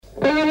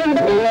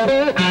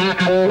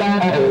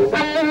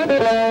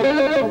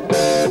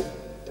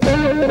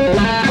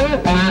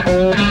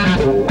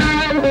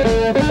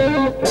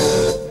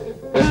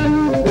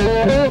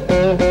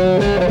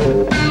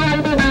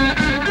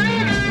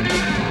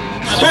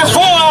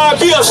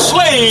A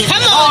slave,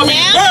 I'll be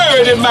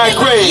buried in my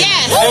grave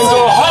and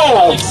go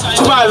home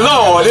to my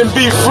Lord and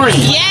be free.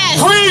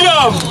 Yes.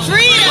 Freedom!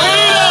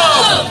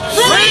 Freedom!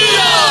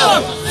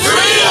 Freedom!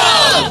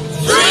 Freedom!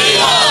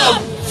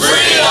 Freedom!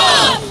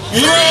 Freedom!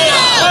 Yeah!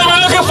 What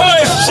we're looking for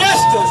is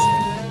justice.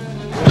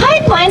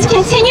 Pipelines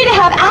continue to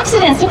have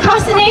accidents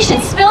across the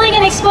nation, spilling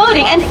and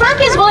exploding, and FERC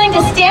is willing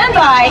to stand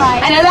by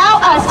and allow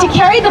us to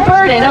carry the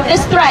burden of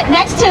this threat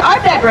next to our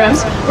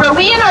bedrooms where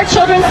we and our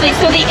children sleep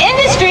so the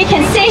industry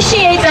can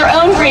satiate their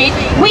own greed.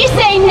 We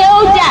say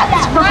no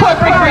deaths for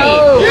corporate greed.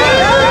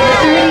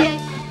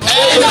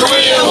 End the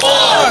Korean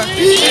War!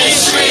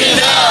 Peace treaty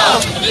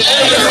now!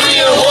 End the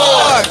Korean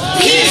War!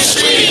 Peace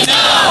treaty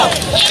now!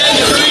 End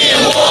the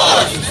Korean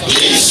War!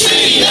 Peace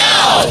treaty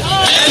now!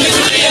 End the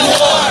Korean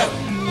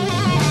War!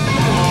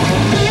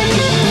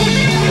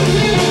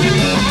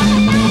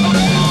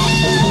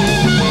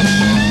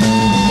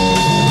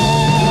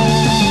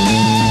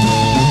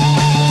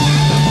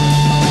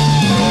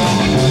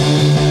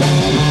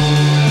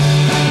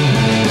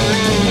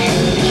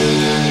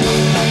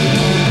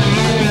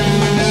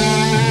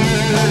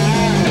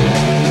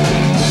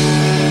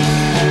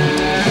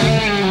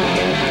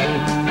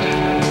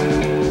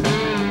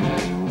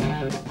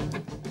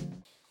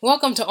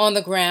 Welcome to On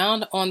the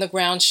Ground,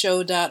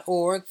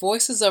 onthegroundshow.org,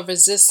 voices of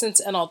resistance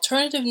and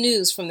alternative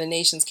news from the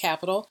nation's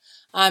capital.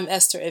 I'm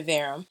Esther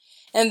Iverum.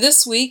 And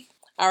this week,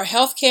 our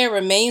health care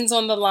remains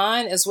on the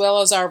line, as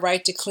well as our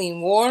right to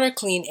clean water,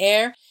 clean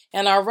air,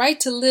 and our right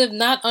to live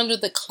not under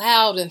the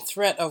cloud and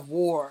threat of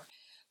war.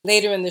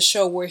 Later in the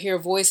show, we'll hear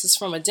voices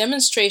from a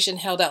demonstration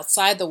held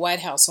outside the White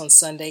House on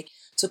Sunday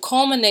to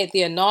culminate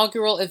the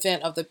inaugural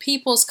event of the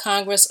People's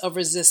Congress of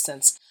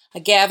Resistance, a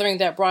gathering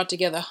that brought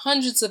together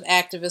hundreds of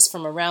activists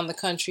from around the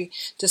country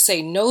to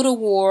say no to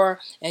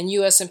war and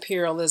U.S.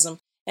 imperialism,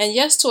 and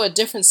yes to a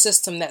different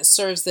system that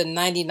serves the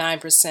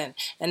 99%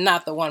 and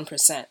not the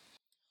 1%.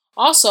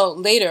 Also,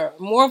 later,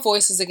 more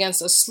voices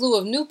against a slew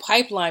of new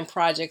pipeline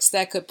projects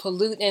that could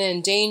pollute and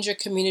endanger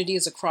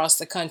communities across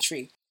the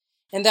country,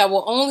 and that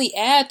will only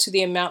add to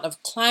the amount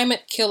of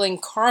climate-killing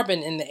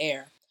carbon in the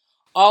air.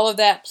 All of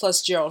that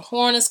plus Gerald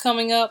Horne is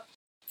coming up.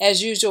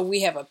 As usual,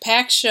 we have a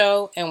packed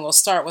show, and we'll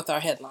start with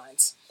our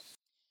headlines.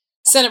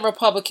 Senate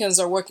Republicans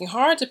are working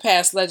hard to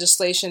pass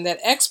legislation that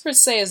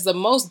experts say is the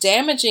most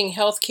damaging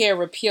health care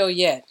repeal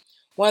yet,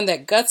 one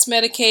that guts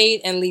Medicaid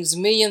and leaves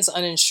millions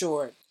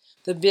uninsured.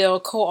 The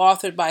bill,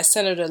 co-authored by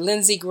Senator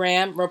Lindsey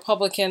Graham,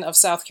 Republican of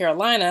South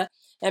Carolina,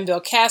 and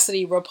Bill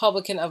Cassidy,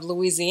 Republican of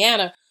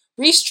Louisiana,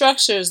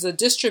 restructures the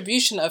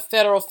distribution of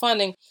federal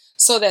funding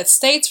so that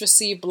states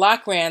receive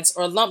block grants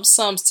or lump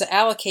sums to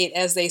allocate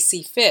as they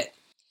see fit.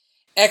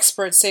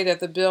 Experts say that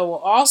the bill will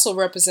also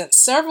represent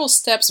several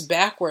steps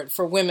backward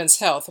for women's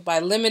health by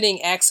limiting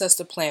access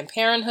to Planned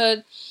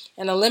Parenthood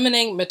and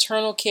eliminating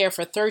maternal care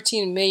for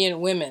 13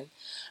 million women.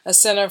 A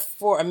Center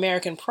for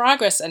American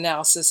Progress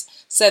analysis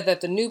said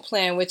that the new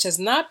plan, which has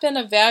not been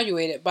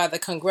evaluated by the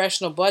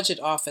Congressional Budget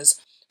Office,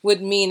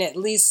 would mean at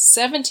least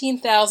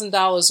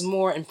 $17,000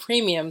 more in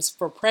premiums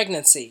for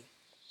pregnancy.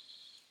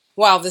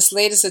 While this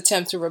latest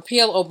attempt to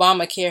repeal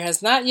Obamacare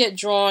has not yet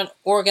drawn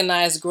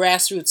organized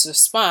grassroots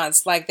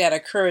response like that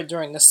occurred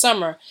during the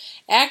summer,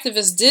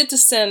 activists did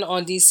descend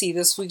on D.C.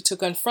 this week to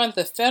confront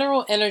the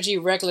Federal Energy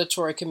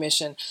Regulatory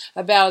Commission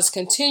about its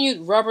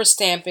continued rubber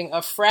stamping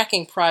of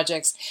fracking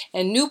projects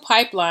and new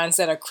pipelines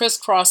that are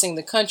crisscrossing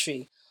the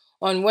country.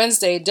 On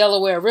Wednesday,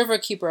 Delaware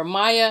Riverkeeper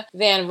Maya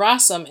Van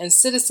Rossum and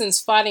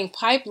citizens fighting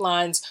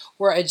pipelines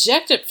were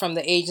ejected from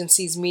the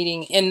agency's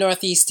meeting in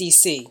Northeast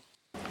D.C.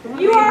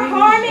 You are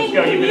harming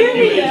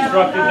communities. You're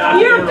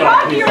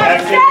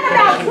upset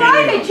about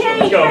climate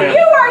change, but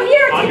you are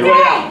here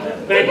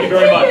today Thank you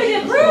very much.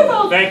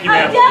 Thank you,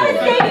 ma'am.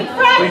 Devastating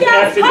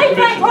crackdown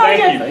pipeline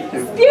projects,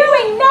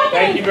 stealing nothing,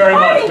 Thank you very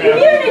much, harming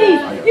communities.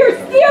 You're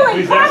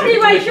stealing property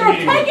rights. You're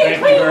taking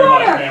clean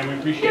water.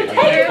 You're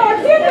taking our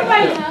human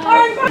rights.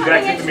 Our environment. Please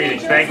exit the meeting.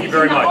 Thank you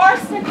very much.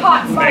 Arsenic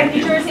hotspot in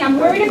New Jersey. I'm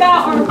worried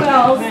about our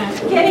wells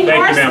getting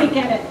arsenic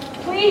in it.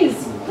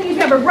 Please, we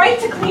have a right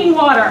to clean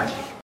water.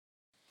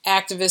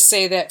 Activists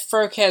say that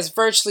FERC has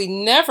virtually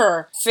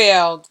never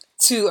failed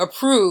to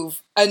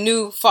approve a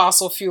new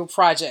fossil fuel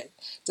project,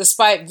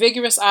 despite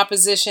vigorous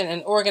opposition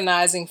and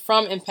organizing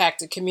from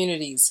impacted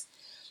communities.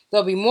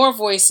 There'll be more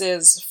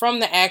voices from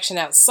the action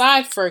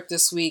outside FERC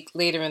this week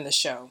later in the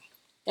show.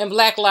 In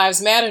Black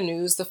Lives Matter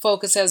news, the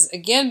focus has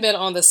again been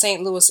on the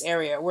St. Louis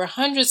area, where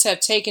hundreds have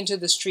taken to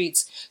the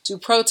streets to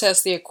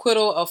protest the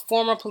acquittal of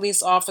former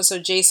police officer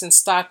Jason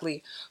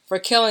Stockley for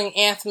killing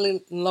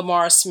Anthony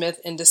Lamar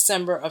Smith in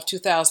December of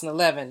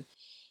 2011.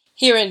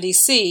 Here in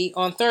D.C.,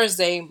 on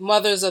Thursday,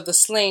 mothers of the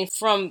slain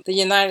from the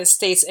United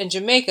States and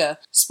Jamaica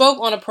spoke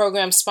on a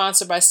program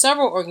sponsored by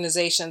several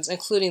organizations,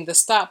 including the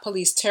Stop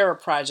Police Terror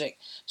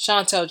Project.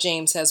 Chantel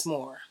James has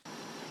more.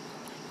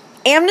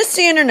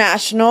 Amnesty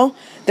International,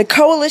 the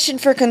Coalition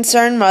for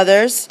Concerned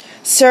Mothers,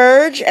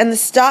 Surge, and the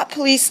Stop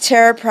Police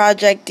Terror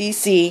Project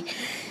DC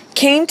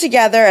came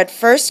together at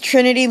First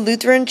Trinity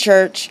Lutheran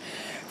Church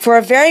for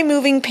a very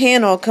moving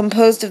panel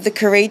composed of the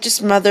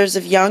courageous mothers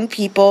of young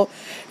people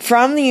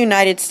from the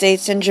United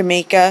States and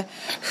Jamaica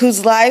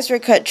whose lives were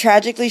cut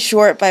tragically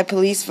short by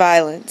police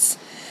violence.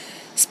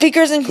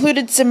 Speakers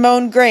included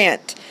Simone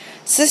Grant,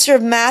 sister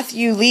of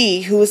Matthew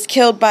Lee, who was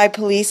killed by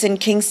police in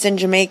Kingston,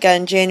 Jamaica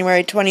in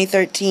January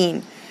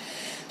 2013.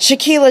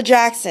 Shaquila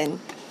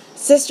Jackson,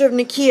 sister of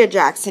Nakia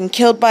Jackson,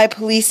 killed by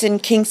police in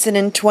Kingston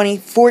in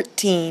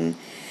 2014.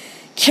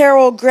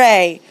 Carol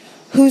Gray,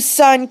 whose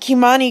son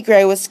Kimani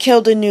Gray was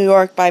killed in New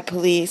York by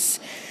police,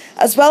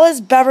 as well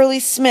as Beverly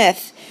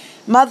Smith,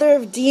 mother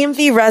of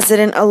DMV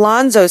resident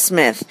Alonzo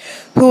Smith,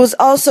 who was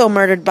also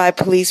murdered by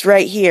police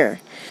right here.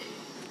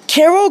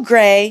 Carol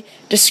Gray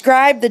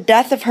described the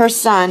death of her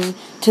son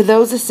to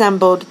those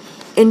assembled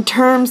in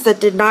terms that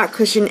did not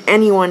cushion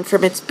anyone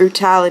from its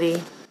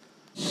brutality.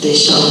 They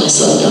shot my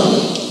son down,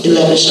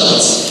 11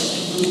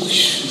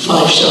 shots,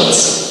 5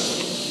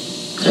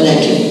 shots,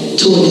 connected,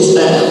 2 in his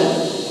back,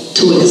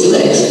 2 in his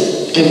legs,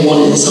 and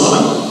 1 in his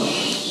arm.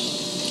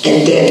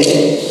 And then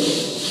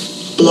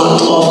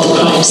blocked off the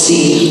crime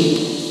scene,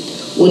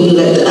 wouldn't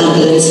let the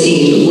ambulance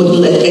in, wouldn't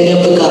let any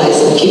of the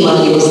guys. And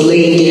Kimani was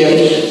laying there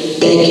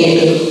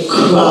begging,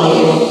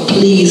 crying,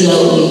 please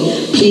help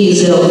me,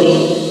 please help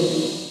me.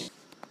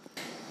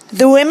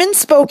 The women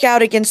spoke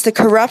out against the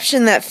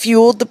corruption that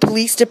fueled the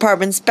police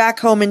departments back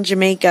home in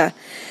Jamaica,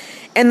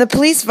 and the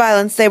police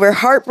violence they were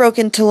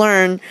heartbroken to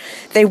learn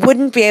they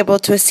wouldn't be able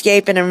to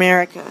escape in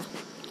America.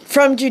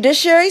 From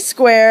Judiciary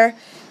Square,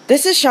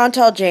 this is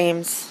Chantel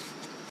James.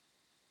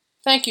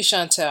 Thank you,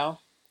 Chantel.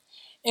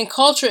 In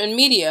culture and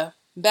media,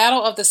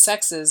 Battle of the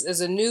Sexes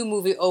is a new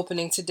movie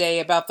opening today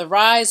about the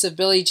rise of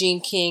Billie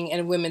Jean King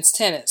and women's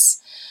tennis.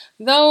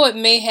 Though it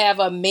may have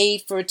a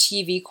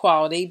made-for-TV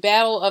quality,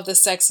 Battle of the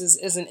Sexes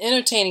is an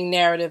entertaining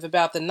narrative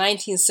about the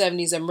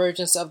 1970s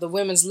emergence of the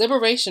women's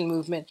liberation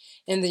movement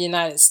in the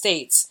United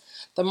States.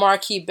 The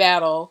marquee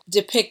battle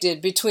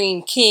depicted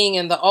between King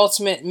and the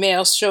ultimate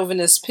male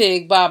chauvinist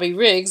pig Bobby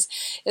Riggs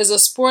is a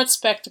sports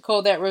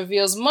spectacle that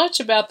reveals much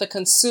about the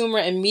consumer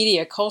and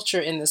media culture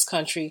in this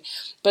country,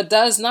 but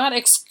does not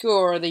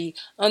explore the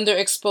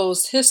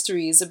underexposed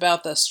histories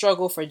about the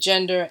struggle for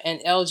gender and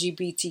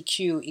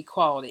LGBTQ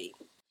equality.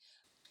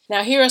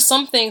 Now, here are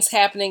some things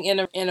happening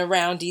in and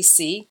around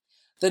D.C.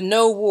 The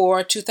No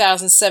War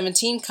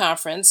 2017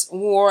 conference,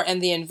 War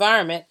and the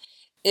Environment,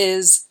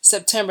 is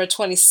September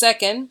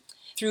 22nd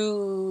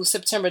through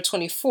September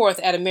 24th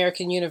at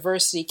American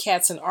University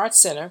Katzen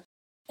Arts Center,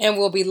 and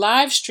will be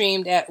live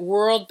streamed at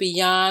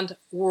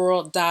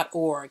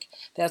worldbeyondworld.org.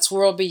 That's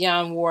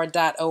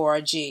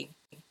worldbeyondwar.org.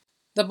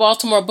 The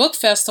Baltimore Book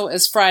Festival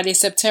is Friday,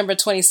 September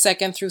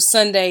 22nd through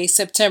Sunday,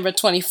 September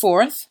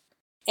 24th.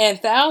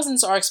 And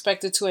thousands are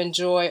expected to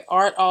enjoy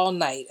Art All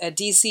Night, a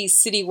DC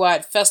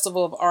citywide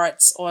festival of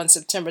arts on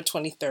September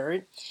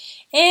 23rd.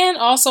 And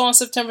also on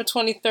September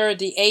 23rd,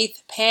 the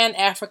 8th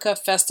Pan-Africa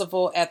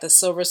Festival at the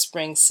Silver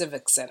Spring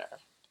Civic Center.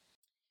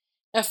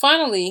 And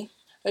finally,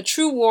 a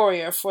true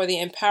warrior for the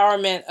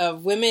empowerment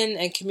of women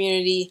and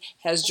community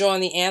has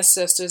joined the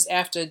ancestors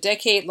after a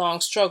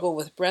decade-long struggle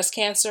with breast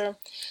cancer.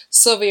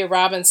 Sylvia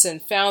Robinson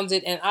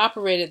founded and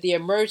operated the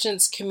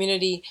Emergence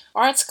Community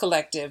Arts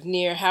Collective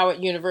near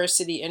Howard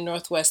University in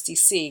Northwest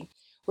DC,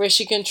 where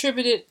she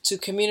contributed to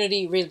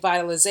community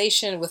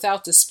revitalization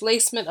without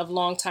displacement of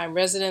longtime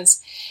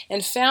residents,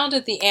 and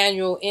founded the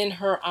annual In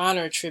Her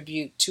Honor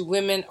tribute to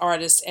women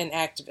artists and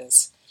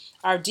activists.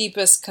 Our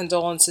deepest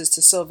condolences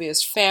to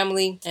Sylvia's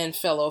family and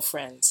fellow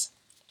friends.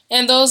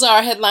 And those are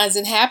our headlines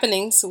and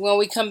happenings. When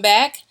we come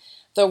back,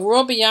 The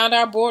World Beyond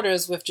Our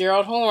Borders with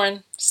Gerald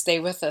Horne. Stay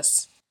with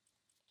us.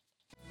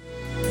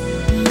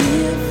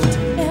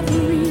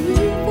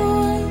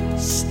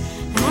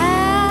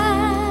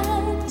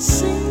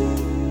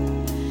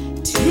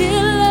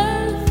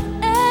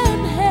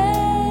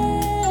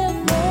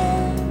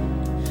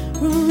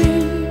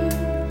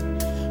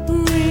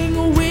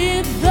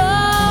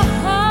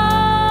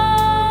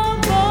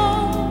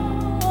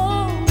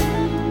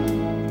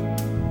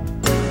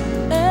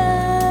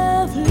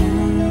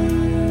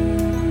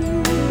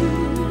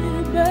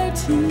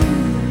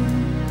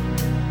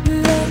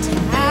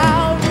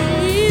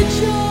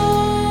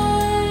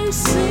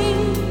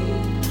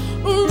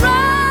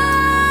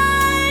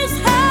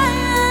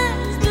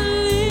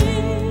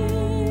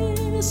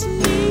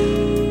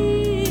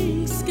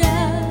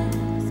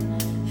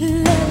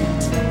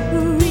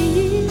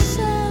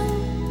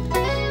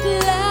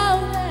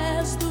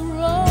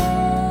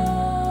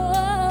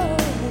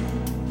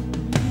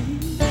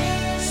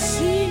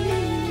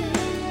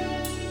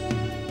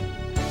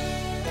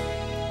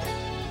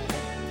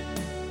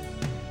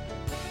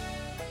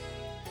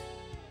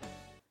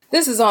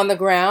 This is On the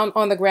Ground,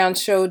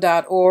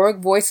 onthegroundshow.org,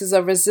 Voices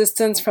of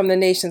Resistance from the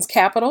Nation's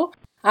Capital.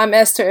 I'm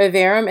Esther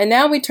Averum, and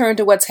now we turn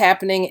to what's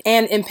happening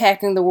and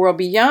impacting the world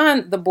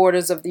beyond the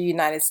borders of the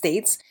United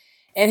States.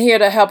 And here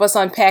to help us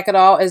unpack it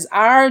all is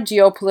our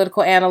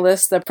geopolitical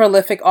analyst, the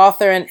prolific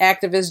author and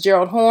activist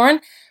Gerald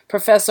Horne,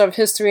 professor of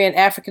history and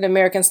African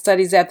American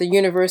studies at the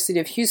University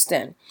of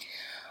Houston.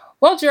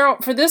 Well,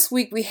 Gerald, for this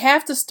week, we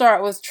have to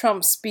start with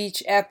Trump's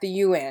speech at the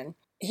UN.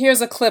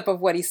 Here's a clip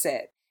of what he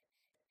said.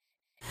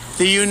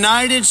 The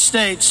United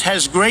States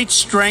has great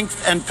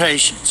strength and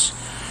patience,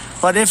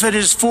 but if it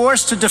is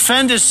forced to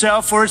defend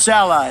itself or its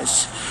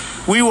allies,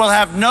 we will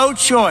have no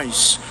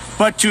choice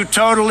but to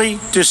totally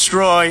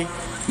destroy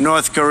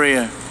North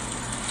Korea.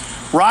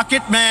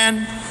 Rocket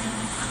Man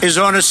is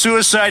on a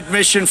suicide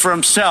mission for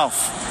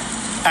himself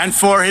and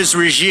for his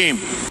regime.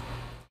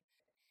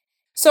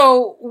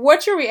 So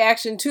what's your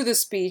reaction to the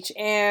speech,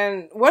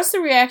 and what's the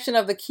reaction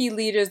of the key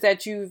leaders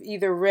that you've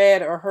either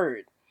read or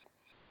heard?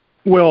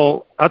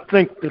 Well, I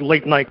think the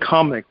late night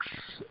comics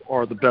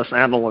are the best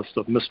analysts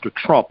of Mr.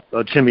 Trump.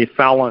 Jimmy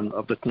Fallon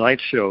of The Tonight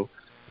Show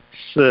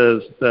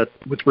says that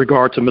with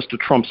regard to Mr.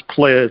 Trump's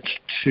pledge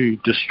to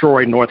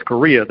destroy North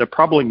Korea, that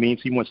probably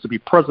means he wants to be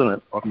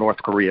president of North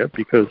Korea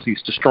because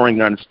he's destroying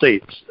the United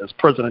States as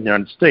president of the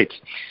United States.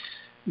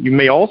 You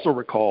may also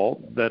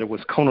recall that it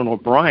was Conan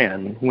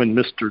O'Brien when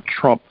Mr.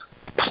 Trump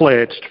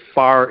pledged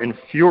fire and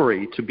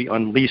fury to be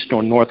unleashed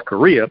on North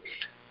Korea.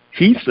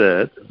 He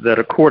said that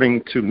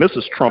according to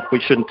Mrs. Trump, we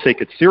shouldn't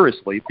take it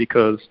seriously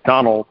because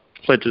Donald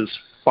pledges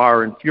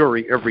fire and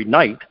fury every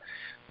night,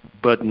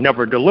 but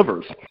never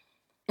delivers.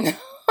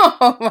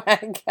 Oh,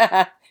 my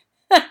God.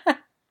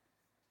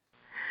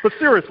 But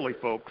seriously,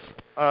 folks,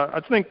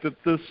 I think that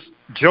this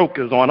joke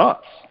is on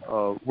us.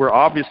 We're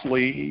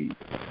obviously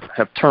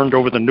have turned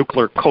over the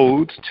nuclear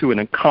codes to an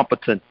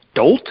incompetent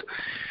dolt.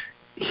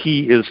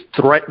 He is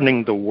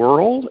threatening the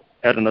world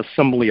at an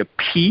assembly of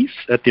peace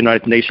at the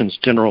United Nations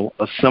General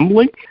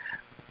Assembly.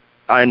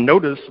 I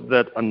noticed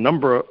that a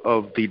number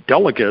of the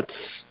delegates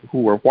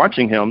who were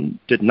watching him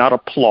did not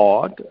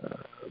applaud.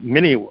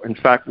 Many, in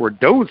fact, were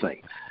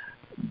dozing.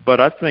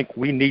 But I think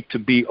we need to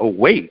be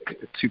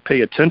awake to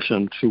pay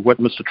attention to what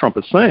Mr. Trump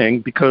is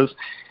saying because,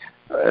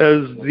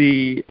 as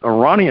the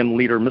Iranian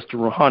leader, Mr.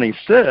 Rouhani,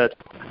 said,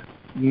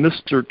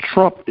 Mr.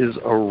 Trump is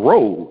a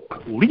rogue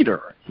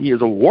leader. He is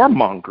a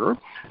warmonger,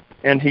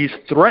 and he's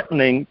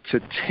threatening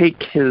to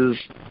take his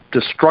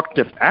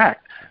destructive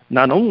act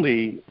not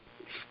only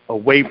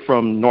away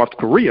from North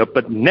Korea,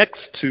 but next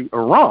to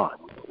Iran,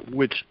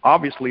 which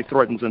obviously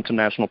threatens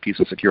international peace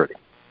and security.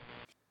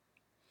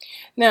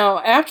 Now,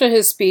 after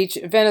his speech,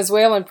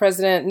 Venezuelan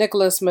President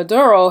Nicolas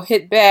Maduro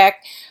hit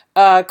back,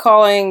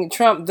 calling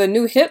Trump the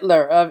new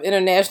Hitler of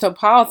international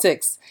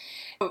politics.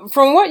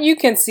 From what you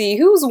can see,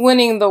 who's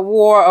winning the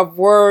war of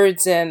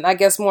words and, I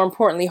guess more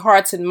importantly,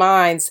 hearts and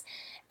minds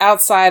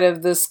outside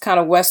of this kind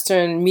of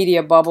Western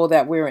media bubble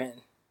that we're in?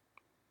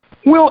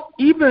 Well,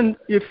 even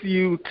if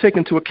you take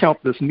into account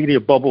this media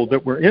bubble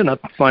that we're in, I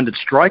find it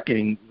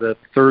striking that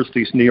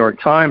Thursday's New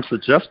York Times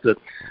suggested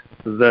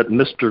that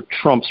Mr.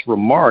 Trump's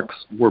remarks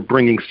were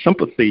bringing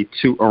sympathy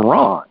to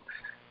Iran.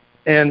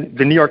 And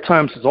the New York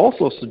Times has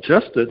also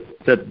suggested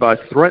that by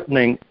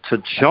threatening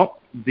to jump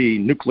the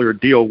nuclear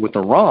deal with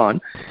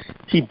Iran,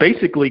 he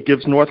basically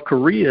gives North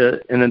Korea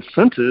an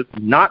incentive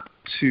not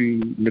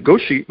to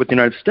negotiate with the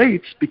United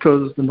States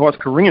because the North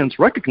Koreans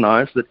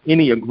recognize that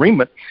any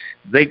agreement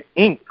they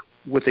ink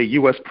with a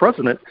U.S.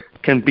 president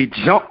can be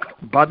jumped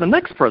by the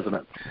next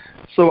president.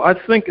 So I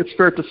think it's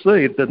fair to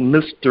say that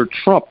Mr.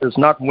 Trump is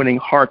not winning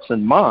hearts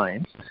and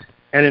minds.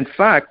 And in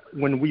fact,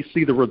 when we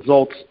see the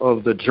results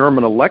of the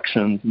German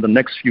elections in the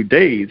next few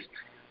days,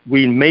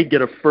 we may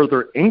get a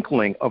further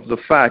inkling of the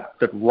fact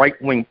that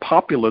right-wing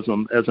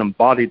populism, as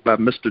embodied by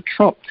Mr.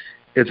 Trump,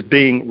 is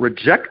being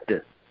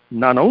rejected,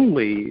 not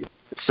only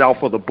south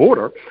of the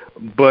border,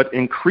 but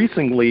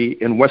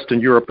increasingly in Western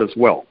Europe as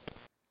well.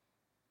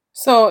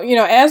 So,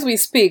 as we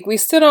speak, we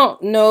still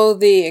don't know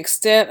the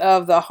extent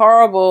of the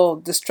horrible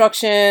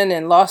destruction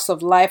and loss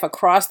of life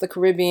across the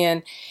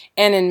Caribbean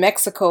and in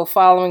Mexico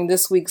following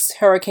this week's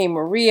Hurricane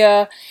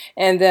Maria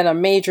and then a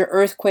major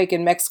earthquake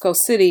in Mexico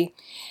City.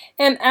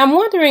 And I'm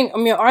wondering,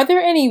 are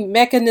there any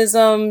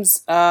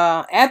mechanisms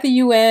at the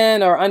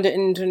UN or under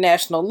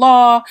international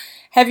law?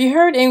 Have you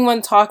heard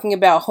anyone talking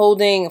about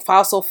holding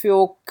fossil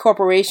fuel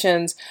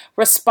corporations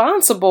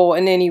responsible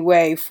in any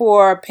way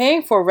for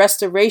paying for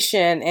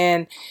restoration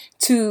and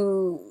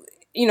to,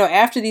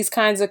 after these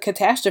kinds of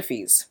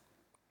catastrophes?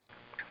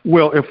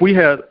 Well, if we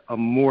had a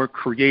more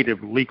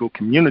creative legal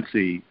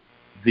community,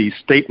 the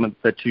statement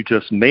that you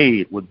just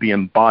made would be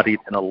embodied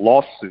in a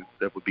lawsuit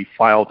that would be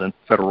filed in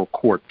federal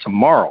court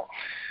tomorrow.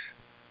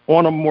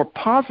 On a more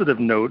positive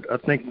note, I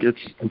think it's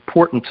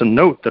important to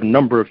note that a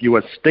number of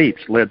U.S.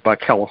 states, led by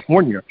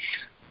California,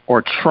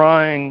 are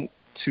trying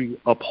to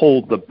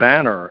uphold the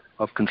banner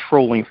of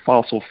controlling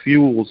fossil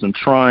fuels and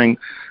trying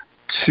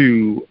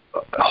to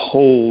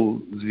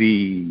hold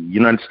the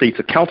United States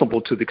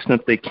accountable to the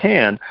extent they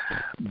can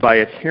by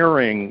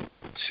adhering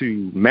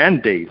to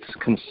mandates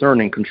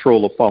concerning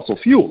control of fossil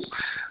fuels.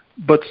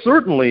 But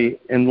certainly,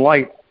 in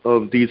light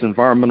of these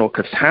environmental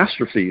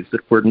catastrophes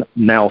that we're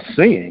now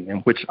seeing,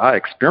 and which I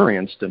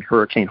experienced in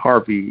Hurricane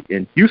Harvey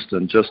in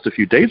Houston just a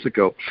few days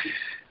ago,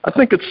 I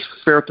think it's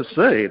fair to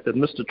say that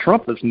Mr.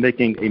 Trump is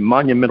making a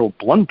monumental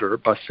blunder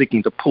by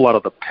seeking to pull out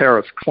of the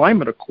Paris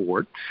Climate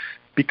Accord,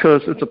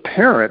 because it's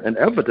apparent and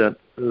evident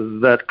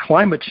that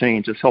climate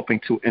change is helping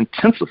to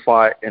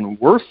intensify and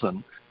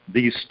worsen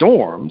these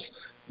storms,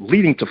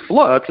 leading to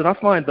floods. And I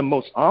find the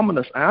most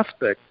ominous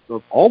aspect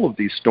of all of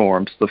these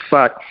storms the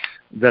fact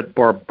that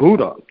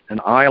Barbuda, an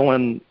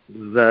island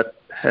that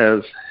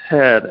has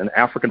had an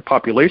African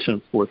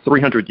population for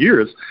 300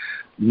 years,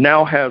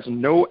 now has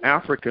no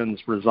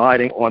Africans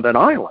residing on that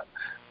island.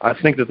 I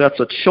think that that's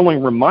a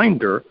chilling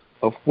reminder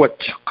of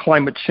what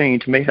climate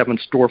change may have in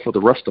store for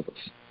the rest of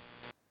us.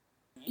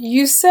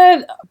 You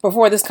said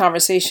before this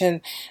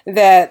conversation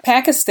that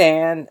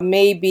Pakistan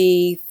may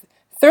be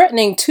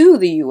threatening to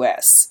the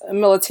U.S.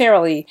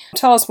 militarily.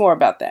 Tell us more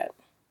about that.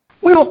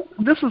 Well,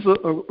 this is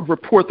a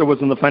report that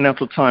was in the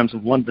Financial Times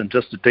of London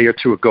just a day or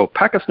two ago.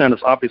 Pakistan is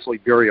obviously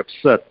very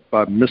upset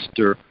by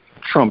Mr.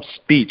 Trump's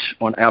speech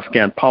on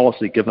Afghan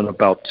policy given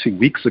about 2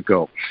 weeks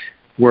ago,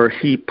 where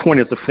he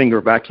pointed the finger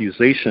of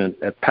accusation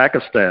at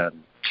Pakistan,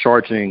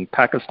 charging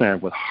Pakistan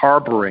with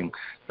harboring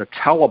the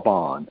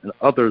Taliban and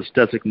others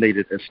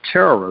designated as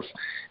terrorists,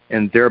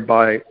 and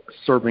thereby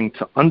serving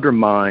to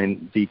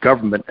undermine the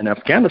government in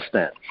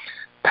Afghanistan.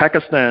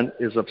 Pakistan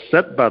is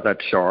upset by that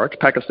charge.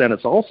 Pakistan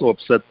is also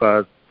upset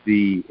by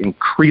the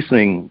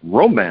increasing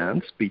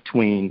romance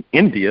between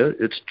India,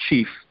 its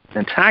chief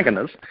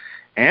antagonist,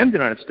 and the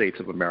United States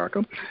of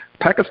America.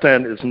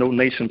 Pakistan is no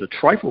nation to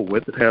trifle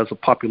with. It has a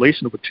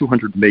population of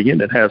 200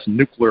 million. It has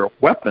nuclear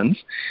weapons,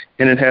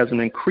 and it has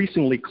an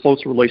increasingly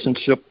close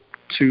relationship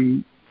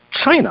to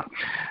China.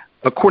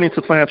 According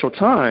to the Financial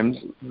Times,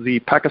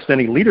 the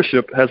Pakistani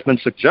leadership has been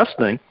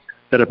suggesting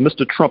that if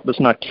Mr. Trump is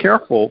not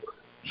careful,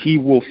 he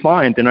will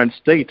find the United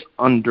States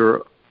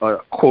under a,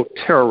 quote,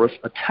 terrorist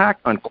attack,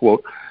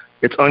 unquote.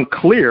 It's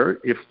unclear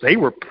if they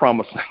were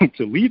promising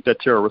to lead that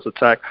terrorist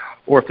attack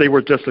or if they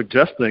were just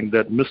suggesting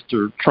that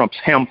Mr. Trump's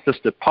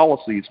ham-fisted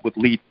policies would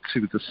lead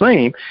to the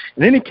same.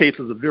 In any case,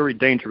 it's a very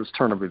dangerous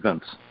turn of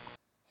events.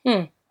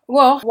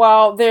 Well,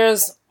 while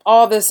there's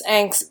all this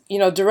angst,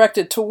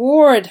 directed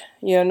toward,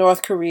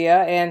 North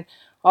Korea and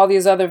all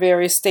these other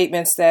various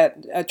statements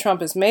that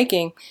Trump is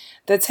making,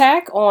 the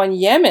attack on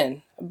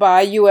Yemen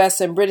by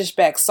U.S. and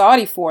British-backed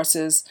Saudi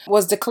forces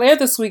was declared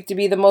this week to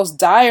be the most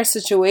dire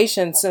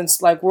situation since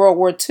World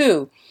War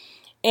II.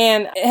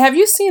 And have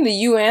you seen the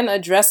UN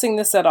addressing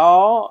this at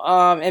all?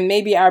 And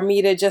maybe our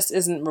media just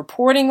isn't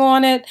reporting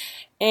on it.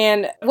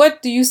 And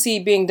what do you see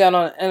being done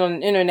on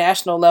an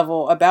international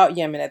level about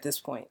Yemen at this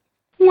point?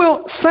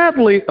 Well,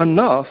 sadly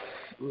enough,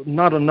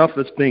 not enough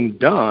is being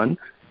done.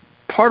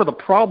 Part of the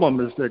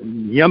problem is that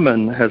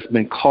Yemen has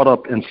been caught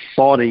up in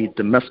Saudi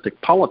domestic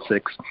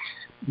politics.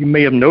 You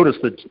may have noticed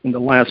that in the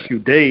last few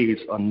days,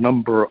 a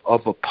number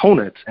of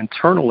opponents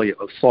internally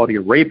of Saudi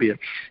Arabia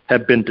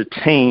have been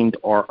detained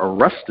or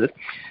arrested.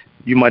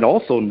 You might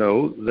also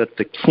know that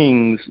the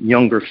king's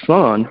younger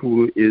son,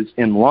 who is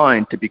in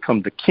line to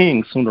become the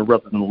king sooner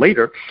rather than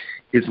later,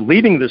 is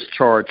leading this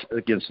charge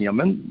against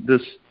Yemen.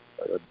 This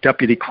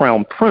Deputy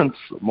Crown Prince,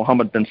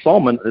 Mohammed bin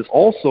Salman, is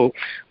also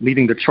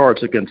leading the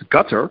charge against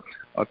Qatar,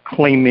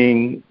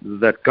 claiming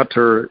that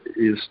Qatar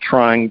is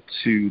trying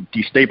to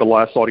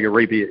destabilize Saudi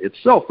Arabia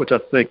itself, which I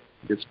think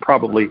is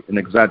probably an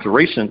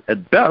exaggeration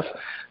at best,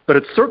 but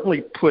it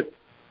certainly put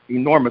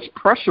enormous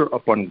pressure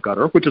upon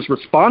Qatar, which has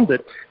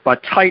responded by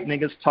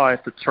tightening its ties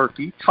to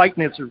Turkey,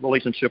 tightening its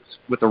relationships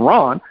with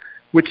Iran,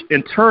 which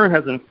in turn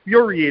has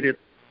infuriated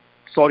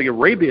Saudi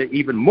Arabia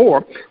even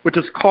more, which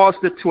has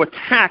caused it to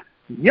attack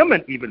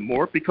Yemen even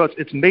more, because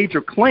its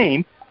major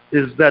claim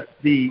is that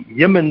the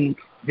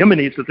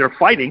Yemenis that they're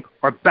fighting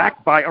are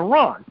backed by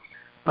Iran.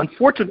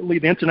 Unfortunately,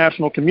 the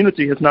international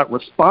community has not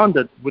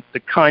responded with the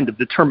kind of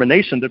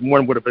determination that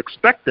one would have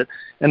expected,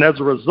 and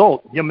as a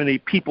result, Yemeni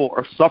people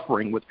are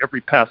suffering with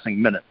every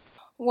passing minute.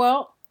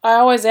 Well, I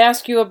always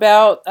ask you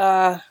about,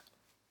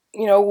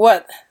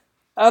 what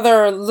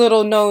other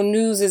little-known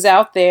news is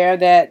out there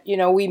that,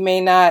 we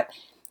may not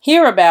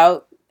hear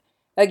about,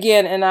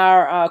 again, in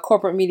our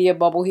corporate media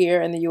bubble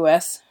here in the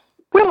U.S.?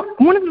 Well,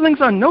 one of the things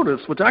I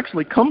noticed, which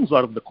actually comes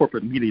out of the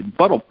corporate media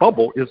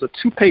bubble, is a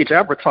 2-page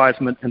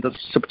advertisement in the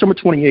September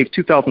 28,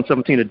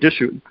 2017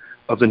 edition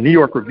of the New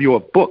York Review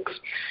of Books.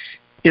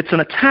 It's an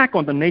attack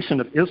on the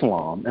Nation of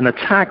Islam, an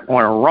attack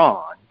on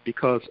Iran,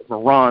 because of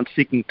Iran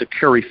seeking to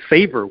curry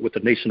favor with the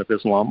Nation of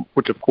Islam,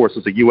 which, of course,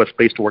 is a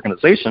U.S.-based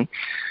organization.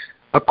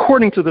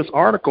 According to this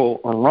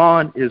article,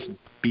 Iran is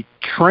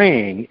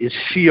betraying its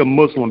Shia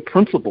Muslim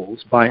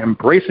principles by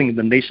embracing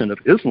the Nation of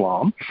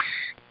Islam.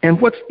 And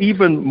what's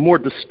even more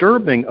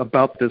disturbing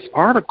about this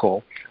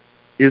article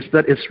is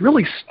that it's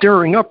really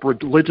stirring up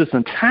religious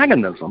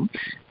antagonism.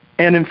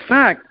 And in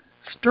fact,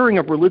 stirring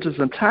up religious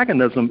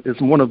antagonism is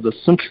one of the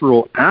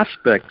central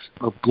aspects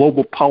of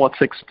global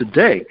politics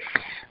today.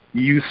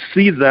 You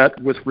see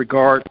that with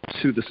regard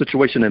to the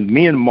situation in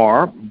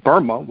Myanmar,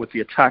 Burma, with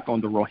the attack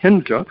on the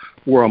Rohingya,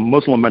 who are a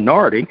Muslim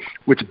minority,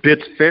 which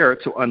bids fair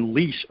to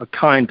unleash a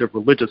kind of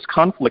religious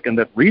conflict in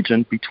that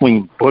region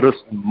between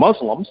Buddhists and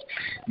Muslims.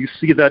 You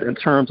see that in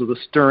terms of the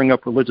stirring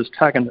up religious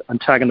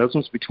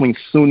antagonisms between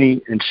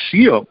Sunni and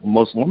Shia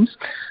Muslims,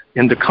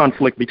 in the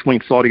conflict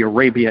between Saudi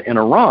Arabia and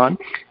Iran.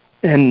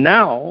 And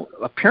now,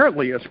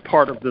 apparently, as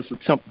part of this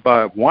attempt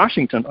by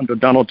Washington under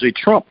Donald J.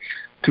 Trump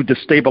to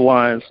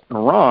destabilize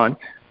Iran,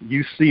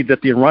 you see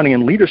that the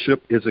Iranian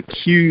leadership is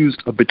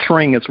accused of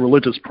betraying its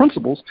religious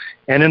principles,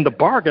 and in the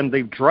bargain,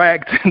 they've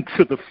dragged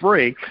into the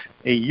fray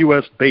a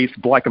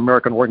U.S.-based Black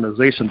American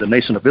organization, the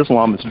Nation of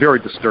Islam. It's very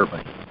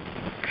disturbing.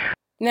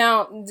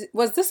 Now,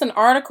 was this an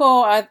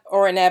article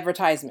or an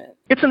advertisement?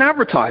 It's an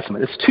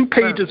advertisement. It's 2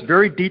 pages,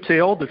 very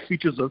detailed. It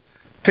features a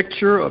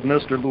picture of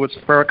Minister Louis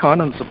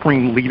Farrakhan and the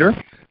Supreme Leader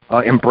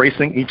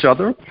embracing each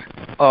other.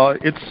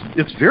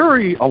 It's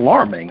very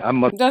alarming.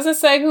 Does it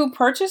say who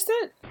purchased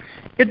it?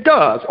 It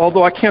does,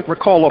 although I can't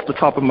recall off the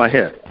top of my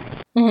head.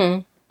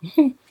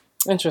 Mm-hmm.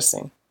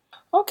 Interesting.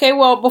 Okay,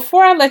 well,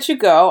 before I let you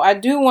go, I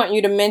do want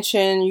you to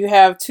mention you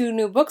have 2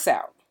 new books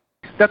out.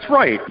 That's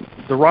right.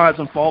 The Rise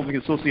and Fall of the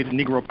Associated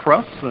Negro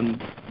Press,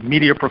 and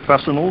media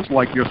professionals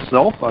like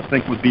yourself, I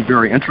think, would be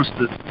very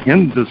interested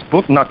in this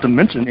book, not to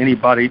mention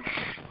anybody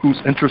who's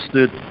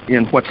interested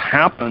in what's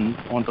happened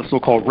on the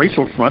so-called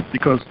racial front,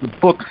 because the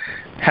book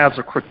has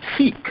a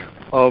critique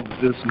of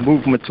this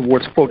movement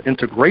towards, quote,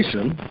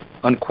 integration,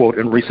 unquote,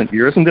 in recent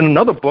years. And then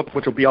another book,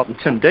 which will be out in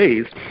 10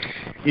 days,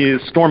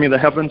 is Storming the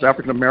Heavens,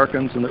 African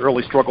Americans and the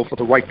Early Struggle for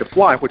the Right to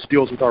Fly, which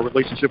deals with our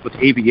relationship with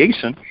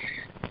aviation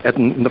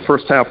in the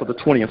first half of the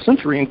 20th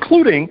century,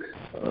 including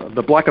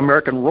the Black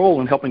American role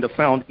in helping to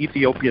found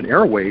Ethiopian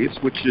Airways,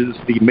 which is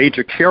the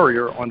major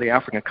carrier on the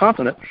African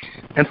continent.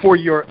 And for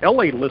your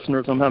LA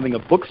listeners, I'm having a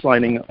book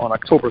signing on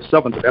October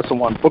 7th at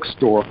Esalen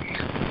Bookstore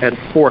at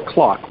 4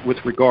 o'clock with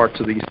regard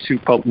to these 2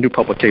 new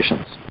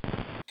publications.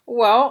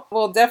 Well,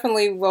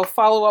 we'll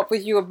follow up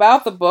with you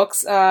about the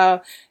books,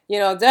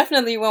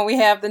 definitely when we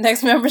have the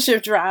next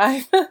membership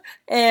drive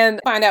and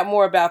find out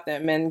more about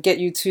them and get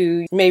you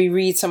to maybe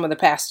read some of the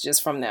passages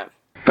from them.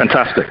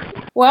 Fantastic.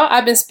 Well,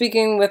 I've been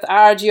speaking with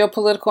our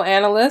geopolitical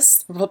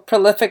analyst,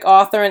 prolific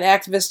author and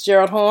activist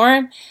Gerald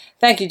Horne.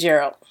 Thank you,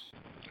 Gerald.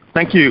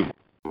 Thank you.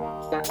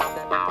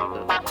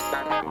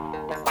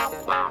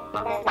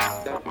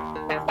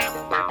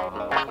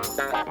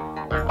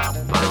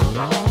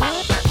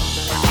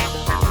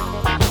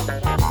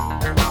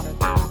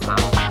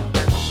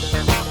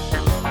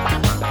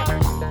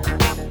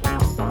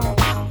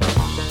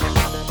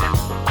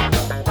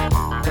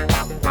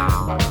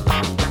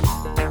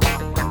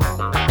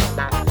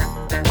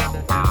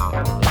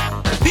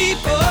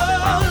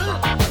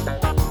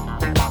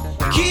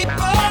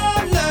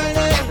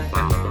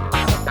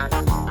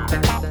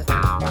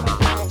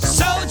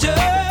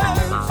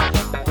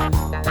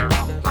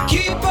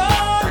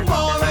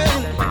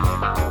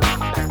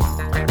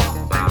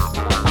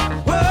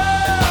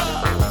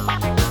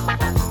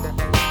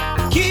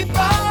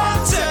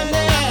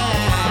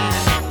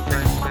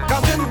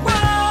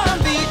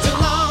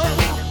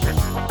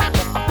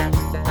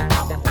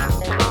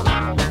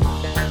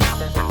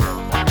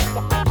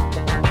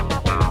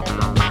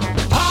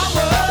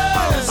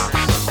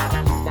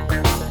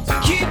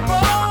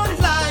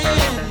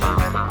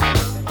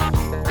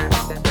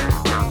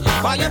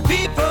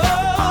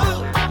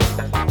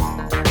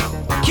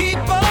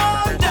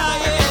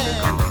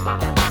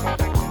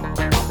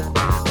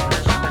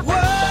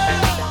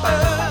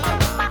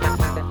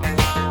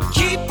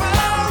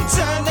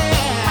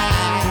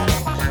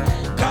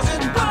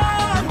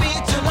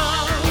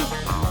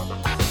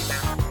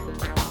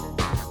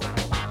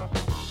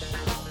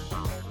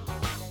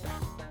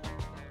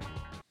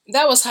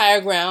 That was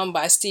Higher Ground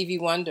by Stevie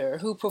Wonder,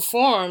 who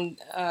performed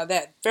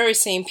that very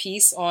same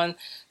piece on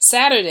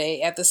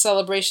Saturday at the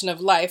Celebration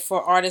of Life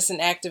for artist and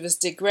activist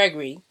Dick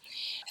Gregory,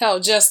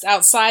 held just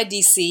outside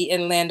D.C.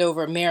 in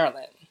Landover,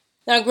 Maryland.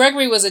 Now,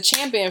 Gregory was a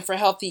champion for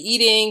healthy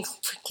eating,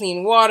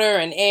 clean water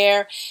and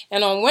air,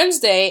 and on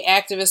Wednesday,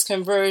 activists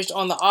converged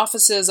on the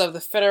offices of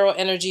the Federal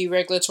Energy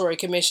Regulatory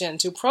Commission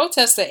to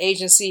protest the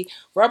agency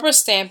rubber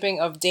stamping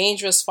of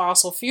dangerous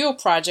fossil fuel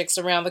projects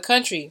around the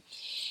country.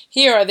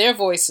 Here are their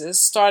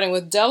voices, starting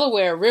with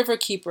Delaware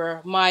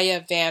Riverkeeper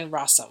Maya Van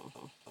Rossum.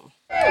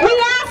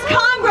 We ask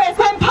Congress,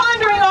 when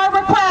pondering our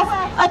request,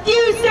 a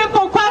few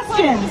simple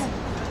questions.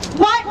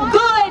 What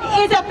good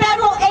is a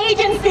federal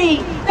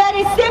agency that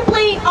is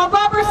simply a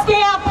rubber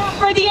stamp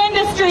for the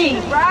industry?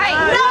 Right.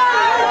 No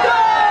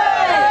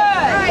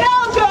good.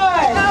 No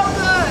good. No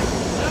good.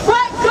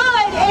 What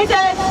good is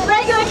a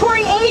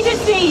regulatory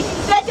agency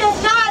that does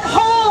not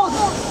hold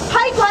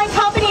pipeline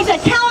companies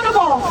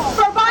accountable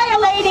for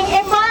violating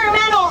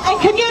environmental and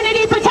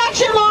community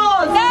protection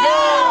laws? No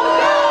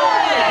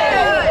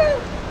good.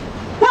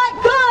 What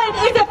good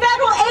is a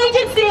federal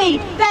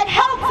agency that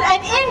helps an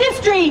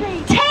industry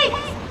take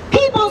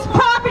people's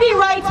property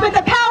rights with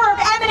the power of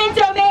eminent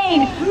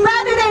domain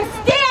rather than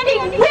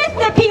standing with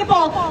the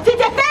people to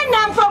defend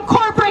them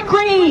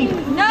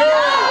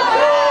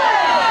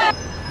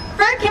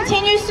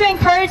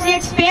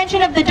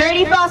of the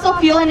dirty fossil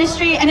fuel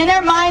industry, and in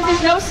their minds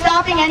there's no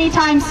stopping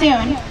anytime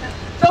soon.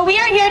 But we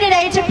are here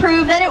today to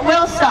prove that it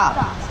will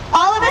stop.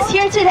 All of us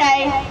here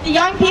today, the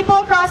young people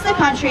across the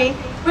country,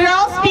 we are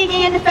all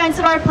speaking in defense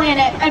of our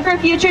planet and for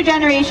future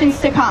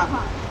generations to come.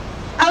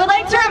 I would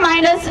like to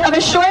remind us of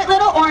a short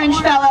little orange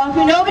fellow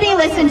who nobody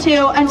listened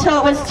to until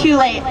it was too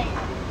late.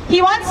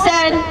 He once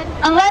said,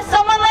 "Unless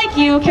someone like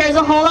you cares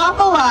a whole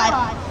awful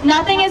lot,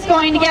 nothing is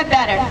going to get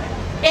better."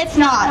 It's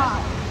not.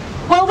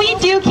 Well, we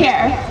do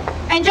care.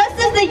 And just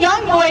as the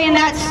young boy in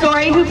that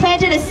story who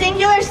planted a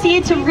singular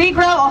seed to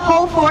regrow a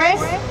whole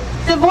forest,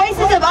 the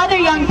voices of other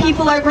young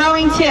people are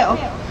growing too.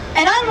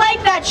 And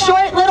unlike that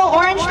short little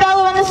orange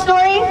fellow in the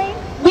story,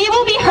 we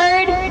will be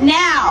heard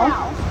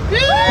now.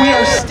 We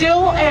are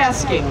still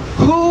asking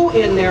who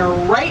in their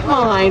right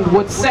mind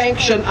would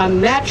sanction a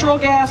natural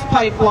gas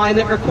pipeline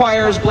that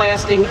requires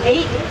blasting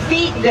 8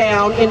 feet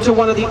down into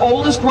one of the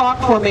oldest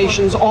rock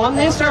formations on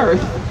this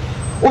earth,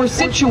 or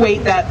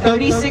situate that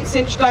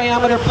 36-inch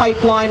diameter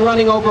pipeline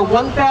running over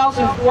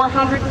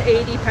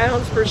 1,480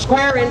 pounds per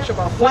square inch of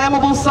a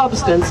flammable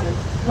substance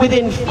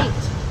within feet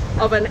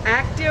of an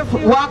active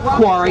rock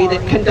quarry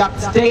that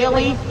conducts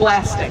daily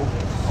blasting.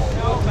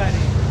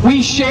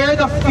 We share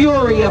the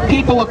fury of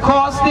people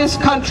across this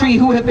country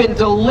who have been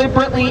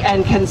deliberately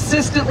and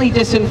consistently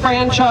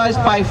disenfranchised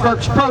by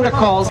FERC's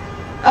protocols.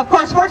 Of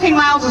course, 14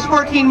 miles is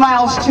 14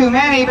 miles too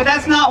many, but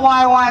that's not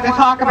why I wanted to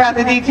talk about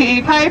the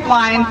DTE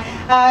pipeline.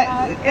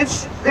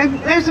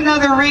 There's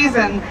another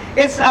reason.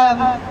 It's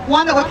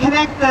one that would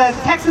connect the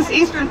Texas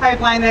Eastern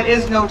Pipeline that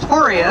is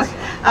notorious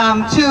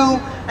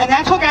to a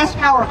natural gas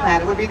power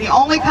plant. It would be the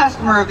only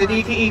customer of the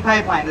DTE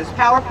pipeline, this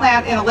power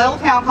plant in a little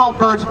town called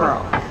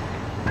Birdsboro.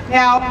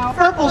 Now,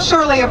 FERC will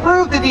surely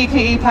approve the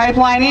DTE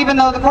pipeline, even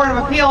though the Court of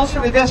Appeals for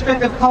the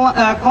District of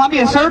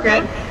Columbia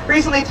Circuit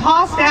recently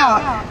tossed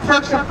out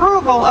FERC's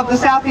approval of the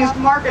Southeast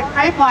Market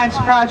Pipelines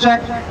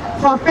project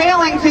for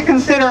failing to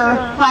consider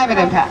climate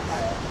impacts.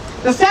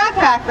 The sad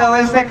fact, though,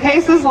 is that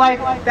cases like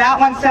that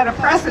one set a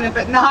precedent,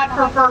 but not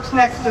for FERC's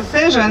next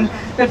decision,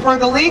 but for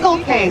the legal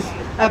case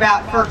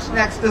about FERC's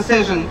next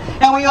decision.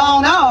 And we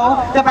all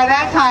know that by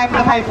that time,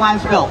 the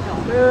pipeline's built.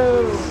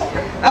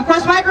 Of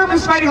course, my group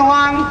is fighting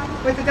along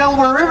with the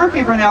Delaware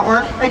Riverkeeper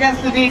Network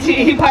against the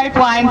DTE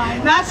pipeline,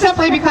 not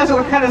simply because it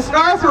would cut a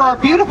scar through our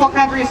beautiful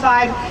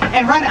countryside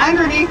and run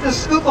underneath the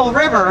Schuylkill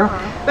River,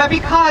 but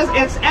because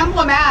it's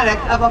emblematic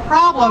of a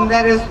problem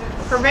that is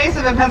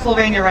pervasive in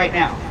Pennsylvania right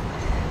now.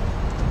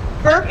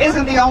 FERC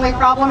isn't the only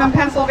problem in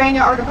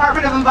Pennsylvania. Our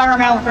Department of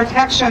Environmental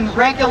Protection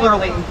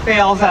regularly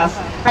fails us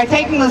by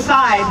taking the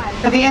side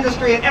of the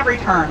industry at every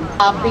turn.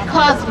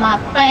 Because my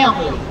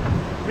family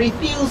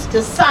refused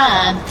to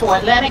sign for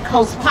Atlantic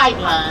Coast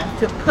Pipeline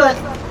to put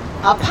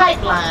a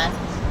pipeline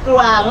through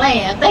our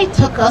land, they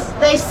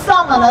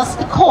summoned us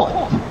to court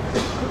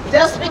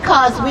just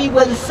because we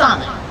wouldn't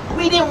sign.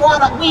 We don't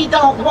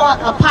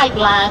want a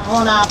pipeline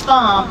on our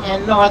farm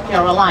in North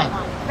Carolina.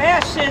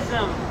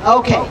 Fascism.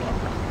 Okay.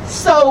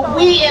 So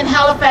we in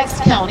Halifax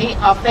County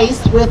are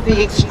faced with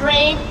the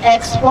extreme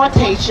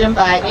exploitation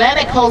by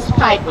Atlantic Coast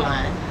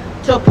Pipeline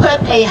to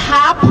put a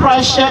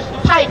high-pressure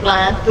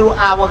pipeline through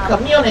our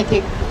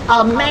community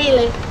of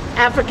mainly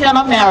African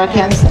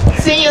Americans,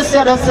 senior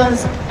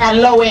citizens,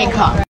 and low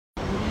income.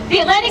 The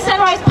Atlantic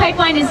Sunrise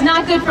Pipeline is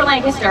not good for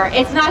Lancaster,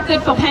 it's not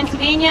good for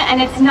Pennsylvania,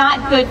 and it's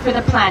not good for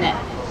the planet.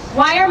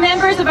 Why are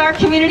members of our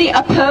community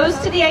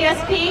opposed to the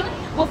ASP?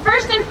 Well,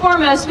 first and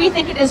foremost, we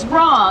think it is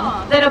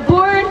wrong that a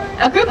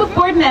group of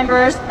board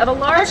members of a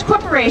large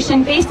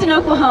corporation based in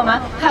Oklahoma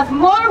have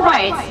more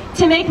rights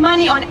to make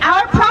money on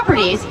our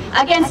properties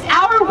against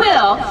our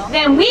will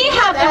than we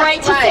have the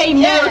right to say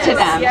no to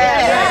them.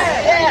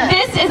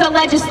 This is a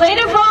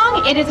legislative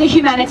wrong, it is a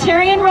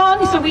humanitarian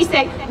wrong, so we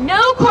say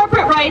no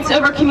corporate rights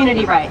over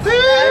community rights.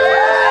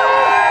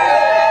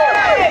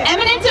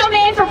 Eminent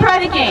domain for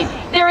private gain.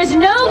 There is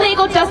no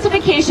legal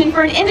justification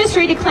for an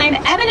industry to claim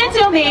eminent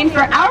domain for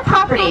our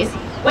properties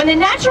when the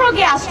natural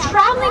gas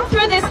traveling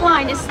through this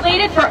line is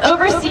slated for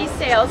overseas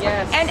sales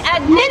and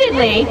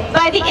admittedly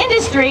by the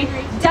industry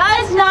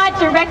does not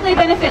directly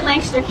benefit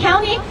Lancaster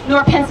County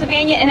nor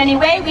Pennsylvania in any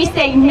way. We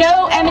say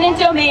no eminent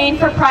domain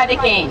for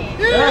private gain.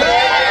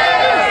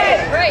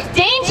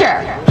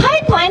 Danger.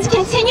 Pipelines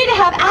continue to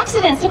have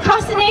accidents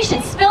across the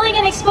nation, spilling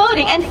and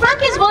exploding, and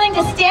FERC is willing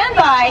to stand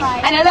by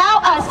and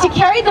allow us to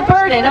carry the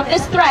burden of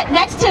this threat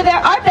next to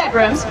our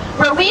bedrooms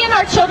where we and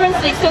our children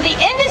sleep so the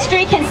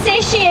industry can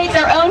satiate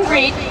their own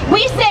greed.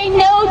 We say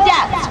no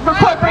deaths for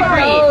corporate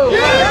greed.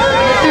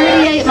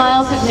 38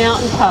 miles of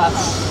mountain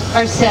tops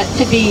are set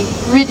to be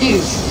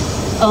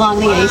reduced along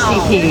the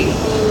ACP.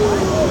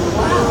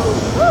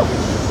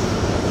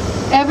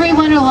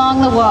 Everyone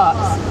along the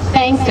walks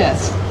thanked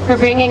us for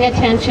bringing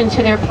attention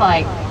to their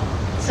plight.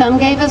 Some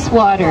gave us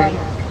water.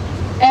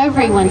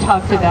 Everyone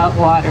talked about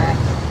water.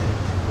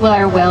 Will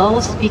our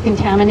wells be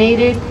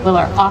contaminated? Will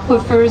our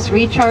aquifers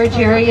recharge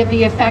area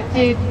be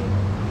affected?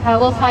 How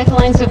will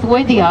pipelines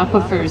avoid the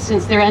aquifers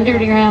since their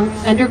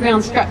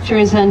underground structure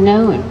is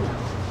unknown?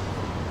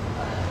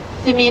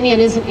 Dominion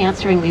isn't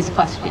answering these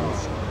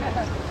questions.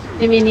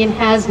 Dominion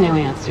has no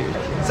answers.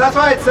 So that's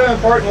why it's so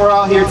important we're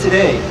all here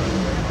today.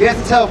 We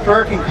have to tell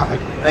FERC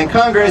and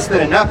Congress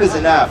that enough is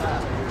enough.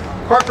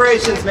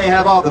 Corporations may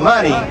have all the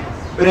money,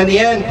 but in the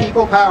end,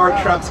 people power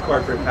trumps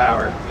corporate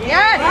power.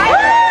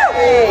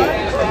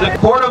 The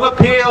Court of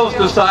Appeals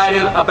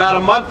decided about a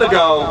month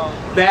ago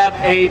that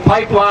a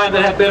pipeline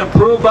that had been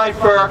approved by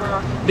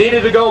FERC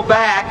needed to go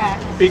back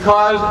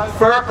because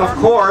FERC, of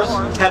course,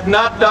 had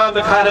not done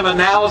the kind of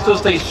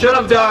analysis they should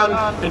have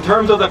done in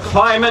terms of the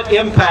climate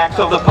impacts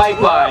of the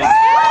pipeline.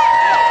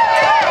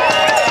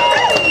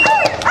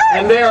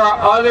 And there are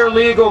other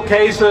legal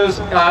cases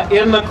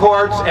in the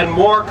courts and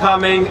more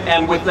coming,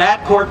 and with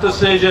that court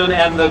decision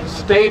and the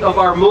state of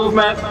our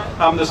movement,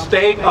 the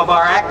state of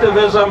our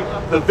activism,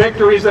 the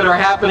victories that are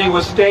happening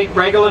with state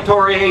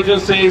regulatory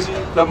agencies,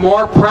 the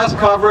more press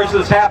coverage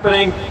that's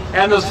happening,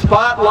 and the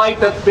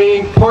spotlight that's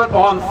being put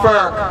on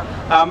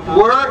FERC,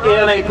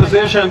 we're in a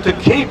position to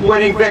keep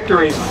winning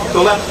victories.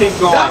 So let's keep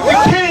going.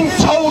 Dr. King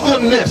told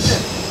them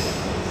this.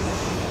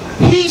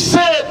 He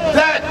said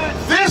that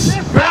this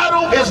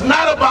battle is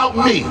not about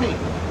me,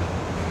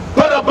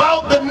 but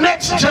about the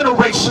next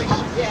generation.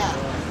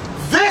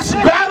 This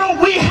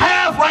battle we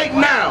have right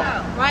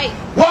now,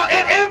 while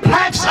it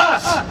impacts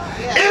us,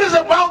 it is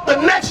about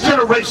the next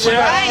generation.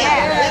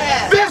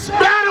 This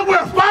battle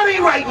we're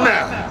fighting right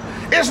now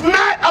is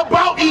not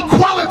about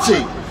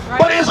equality,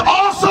 but it's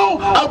also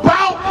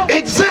about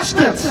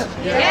existence.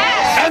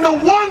 And the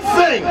one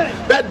thing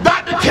that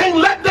Dr. King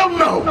let them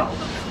know,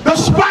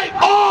 despite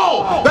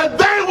all that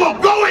they were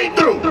going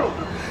through,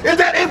 is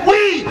that if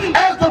we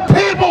as the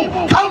people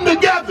come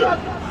together,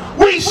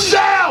 we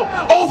shall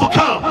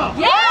overcome.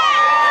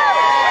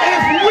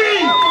 If we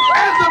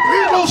as the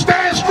people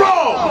stand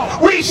strong,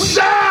 we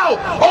shall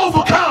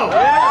overcome.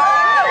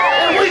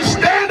 If we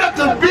stand up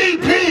to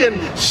BP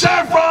and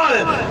Chevron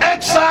and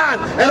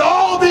Exxon and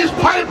all these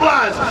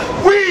pipelines,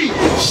 we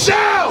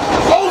shall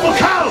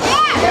overcome.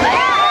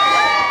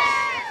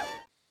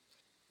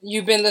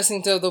 You've been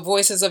listening to the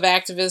voices of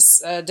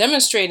activists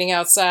demonstrating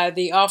outside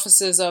the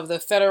offices of the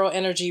Federal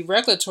Energy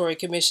Regulatory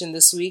Commission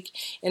this week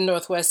in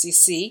Northwest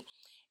DC.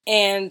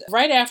 And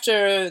right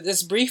after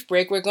this brief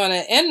break, we're going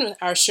to end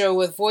our show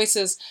with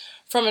voices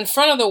from in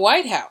front of the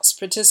White House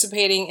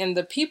participating in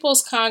the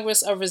People's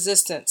Congress of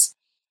Resistance.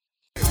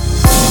 They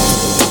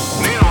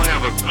don't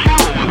have a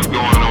clue what's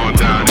going on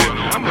down there.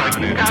 I'm like,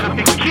 you gotta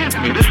be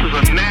kidding me. This is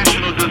a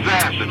national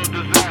disaster.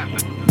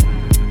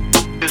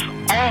 It's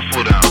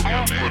awful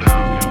down here.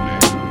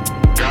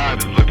 God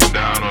is looking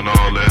down on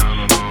all that.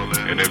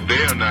 And if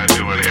they are not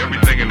doing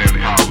everything in their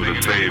power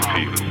to save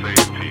people,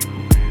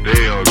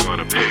 they are going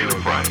to pay the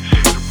price.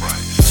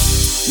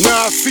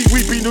 Nah, see,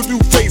 we be the new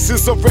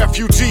faces of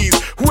refugees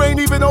who ain't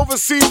even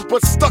overseas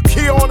but stuck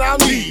here on our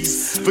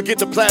knees. Forget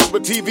the plasma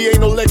TV, ain't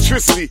no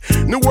electricity.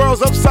 New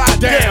world's upside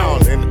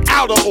down and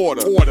out of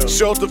order.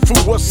 Shelter,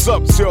 food, what's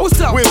up, sir?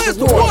 Where's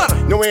the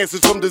water? No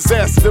answers from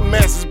disaster, the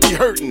masses be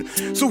hurting.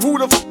 So who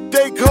the f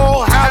they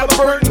call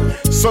Halliburton?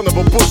 Son of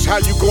a Bush, how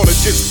you gonna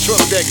just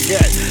trust that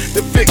cat?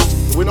 The fix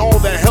when all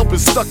that help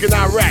is stuck in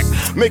Iraq,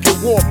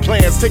 making war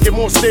plans, taking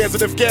more stands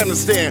in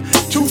Afghanistan.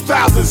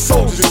 2,000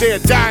 soldiers there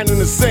dying in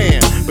the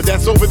sand. But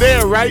that's over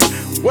there, right?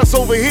 What's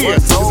over here?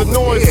 It's a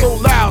noise so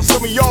loud,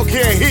 some of y'all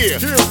can't hear.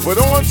 But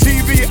on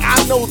TV,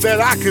 I know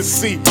that I can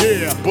see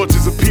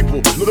bunches of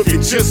people looking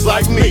just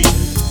like me.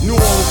 New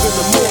Orleans in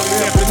the morning,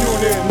 afternoon,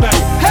 and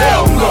night.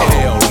 Hell no!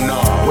 Hell no!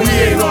 We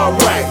ain't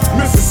alright.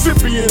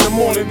 Mississippi in the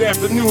morning,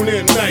 afternoon,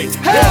 and night.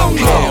 Hell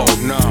no! Hell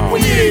no!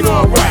 We ain't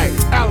alright.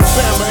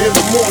 Alabama in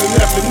the morning,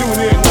 afternoon,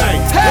 and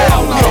night.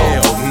 Hell no!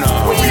 Hell no!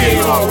 We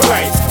ain't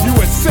alright.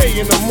 USA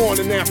in the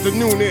morning,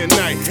 afternoon, and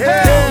night.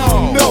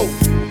 Hell no!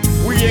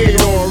 We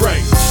ain't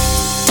alright.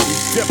 We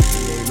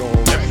definitely ain't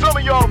alright. And some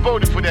of y'all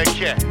voted for that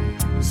cat.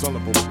 Son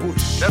of a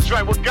Bush. That's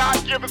right. What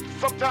God give us,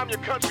 sometimes your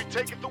country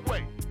take it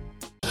away.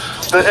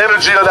 The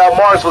energy of that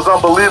march was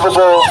unbelievable.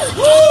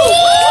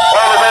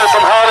 All the men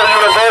from Howard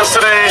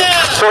University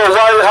to the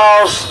White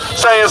House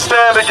saying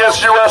stand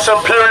against U.S.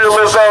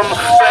 imperialism,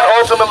 saying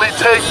ultimately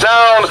take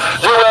down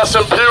U.S.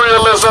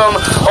 imperialism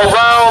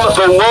around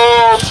the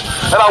world.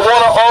 And I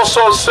want to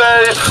also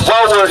say,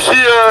 while we're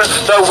here,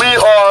 that we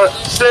are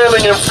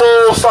standing in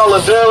full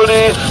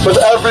solidarity with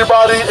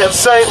everybody in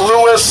St.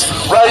 Louis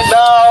right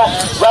now.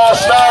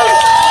 Last night,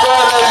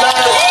 Saturday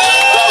night,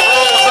 that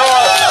rose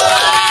up.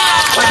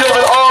 We're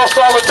giving all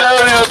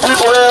solidarity to the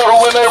people here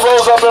who, when they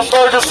rose up in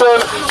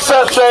Ferguson,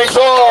 set things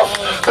off.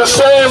 The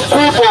same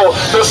people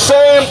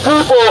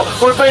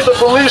who think the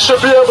police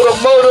should be able to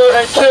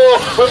murder and kill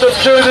with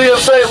impunity in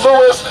St.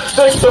 Louis,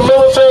 think the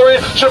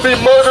military should be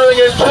murdering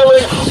and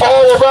killing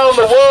all around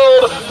the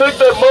world, think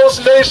that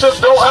most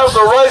nations don't have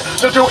the right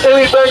to do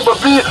anything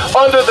but be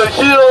under the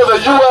heel of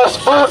the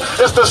U.S. boot.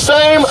 It's the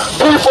same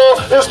people,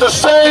 it's the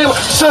same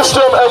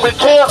system, and we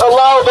can't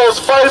allow those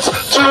fights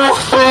to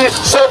be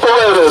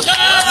separated.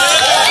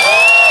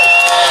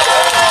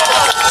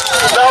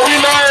 Now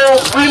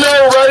we know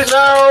right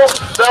now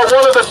that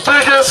one of the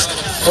biggest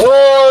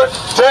war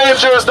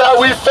dangers that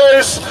we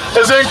face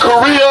is in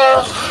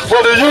Korea,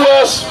 where the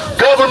U.S.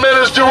 government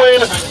is doing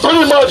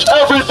pretty much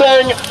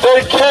everything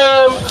they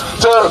can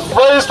to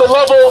raise the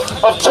level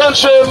of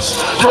tensions.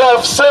 You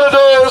have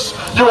senators,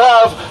 you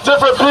have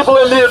different people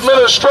in the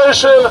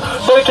administration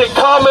making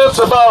comments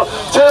about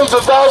tens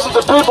of thousands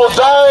of people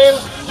dying.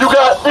 You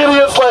got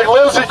idiots like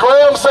Lindsey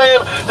Graham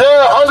saying,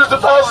 yeah, hundreds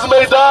of thousands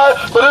may die,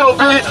 but it'll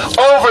be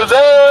over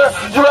there.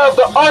 You have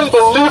the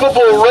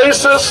unbelievable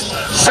racist,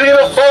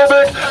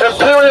 xenophobic,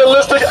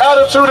 imperialistic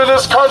attitude in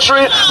this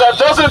country that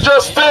doesn't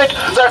just think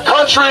that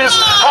countries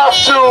have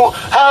to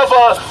have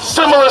a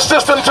similar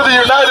system to the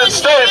United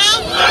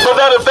States, but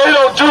that if they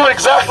don't do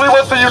exactly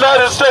what the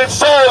United States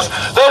says,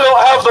 they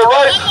don't have the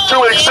right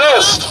to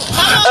exist.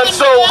 And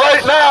so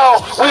right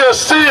now, we are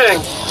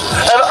seeing,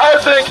 and I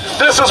think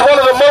this is one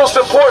of the most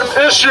important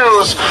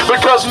issues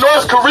because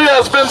North Korea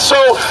has been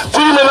so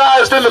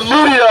demonized in the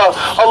media.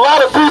 A lot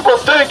of people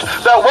think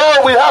that,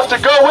 well, we have to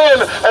go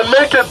in and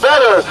make it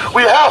better.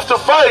 We have to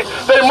fight.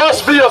 They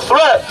must be a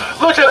threat.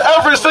 Look at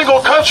every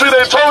single country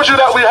they told you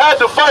that we had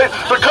to fight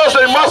because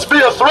they must be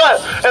a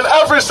threat. And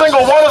every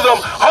single one of them,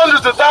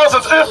 hundreds of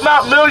thousands, if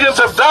not millions,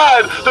 have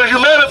died. The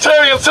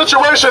humanitarian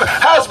situation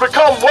has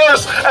become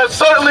worse, and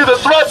certainly the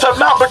threats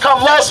have not become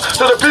less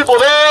to the people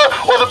there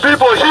or the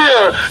people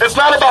here. It's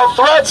not about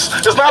threats.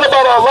 It's not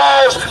about our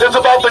lives. It's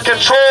about the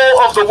control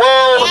of the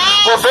world.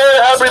 We're very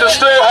happy to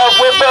still have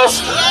with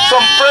us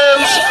some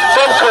friends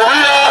from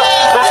Korea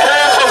who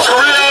came from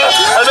Korea.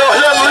 I know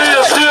Hyun Lee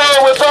is here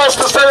with us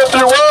to say a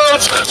few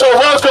words. So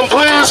welcome,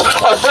 please,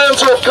 our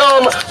friends who have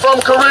come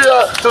from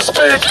Korea to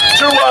speak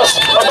to us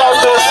about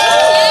this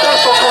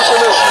crucial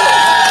issue.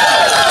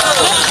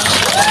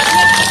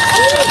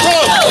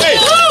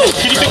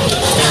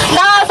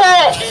 Now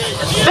the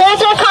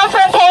brutal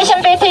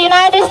confrontation between the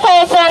United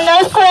States and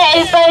North Korea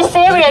is very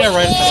serious.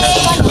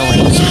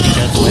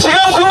 지금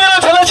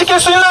국민을 전환시킬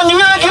수 있는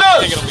유일한 길은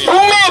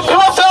북미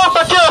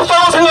평화협정밖에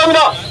없다고 생각합니다.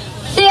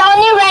 The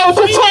only way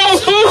to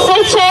change this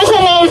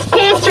situation is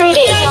peace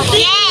treaties.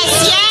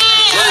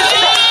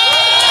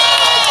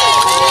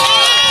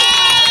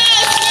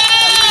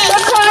 The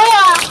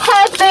Korea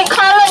has been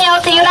colony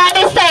of the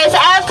United States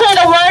after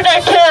the World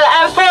War II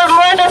and for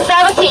more than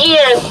 70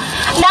 years.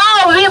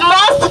 Now we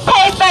must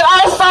take back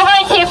our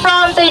sovereignty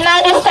from the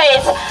United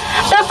States.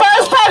 The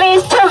first step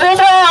is to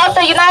withdraw of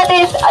the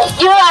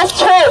U.S.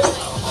 troops.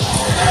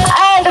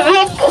 And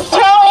we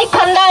strongly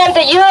condemn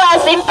the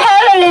U.S.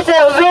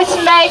 imperialism which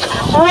makes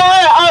war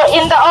all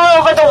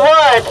over the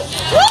world.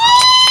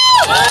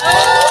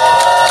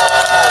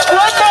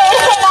 With the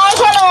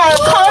international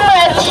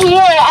comrades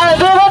here, and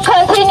we will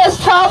continue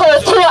struggle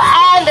to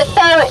end the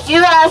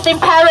U.S.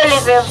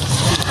 imperialism.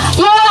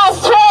 U.S.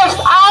 troops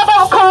out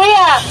of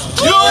Korea!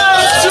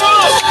 U.S.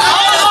 troops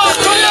out of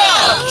Korea!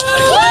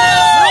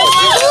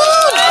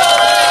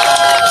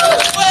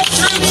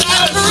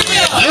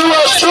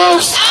 U.S.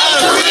 troops out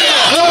of Korea!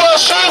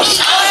 U.S. troops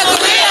out of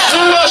Korea!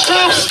 U.S.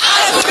 troops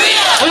out of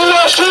Korea!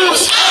 U.S.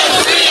 troops out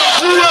of Korea!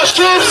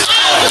 U.S. troops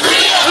out of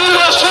Korea!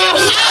 U.S.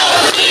 troops out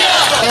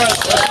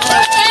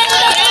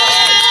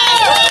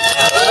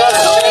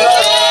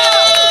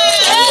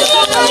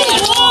of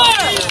Korea!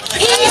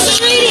 Peace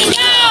treaty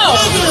now!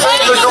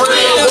 End the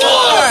Korean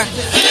War!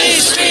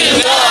 Peace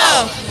treaty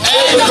now!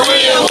 End the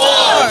Korean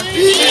War!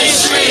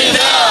 Peace treaty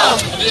now!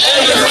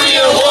 End the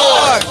Korean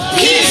War!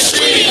 Peace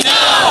treaty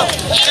now!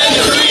 End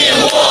the Korean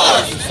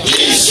War!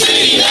 Peace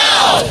treaty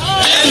now!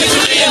 End the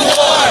Korean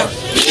War!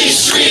 Peace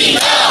treaty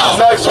now!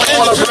 Next, we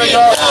want to bring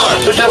up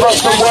to give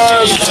us some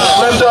words,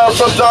 Linda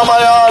from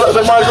Damayan,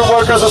 the Migrant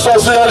Workers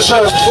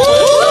Association.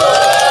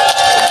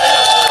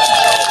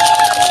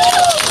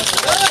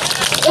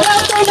 Good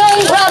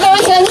afternoon,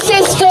 brothers and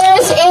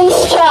sisters in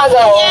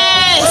struggle.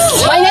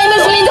 Yes! My name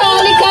is Linda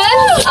Olican.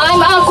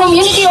 I'm a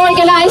community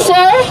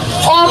organizer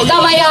of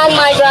Damayan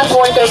Migrant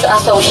Workers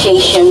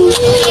Association.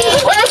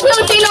 We're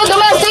Filipino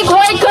domestic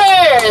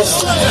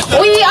workers.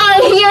 We are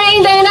here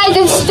in the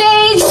United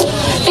States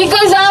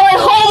because our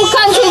home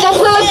country, the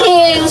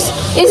Philippines,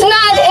 is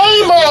not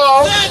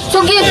able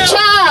to give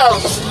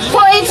jobs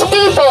for its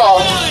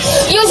people.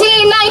 You see,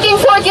 in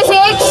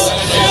 1946,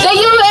 the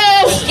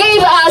U.S.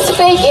 gave us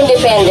fake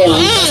independence.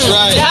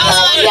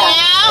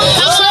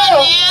 So,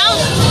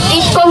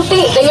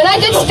 the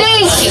United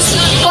States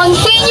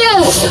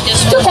continues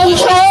to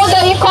control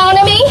the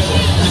economy,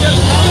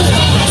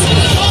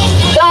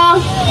 the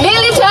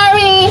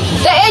military,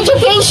 the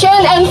education,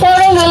 and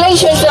foreign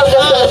relations of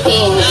the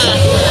Philippines.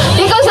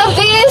 Because of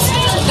this,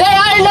 there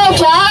are no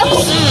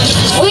jobs.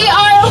 We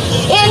are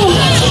in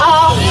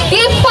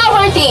deep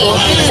poverty.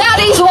 That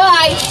is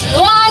why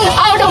 1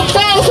 out of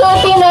 10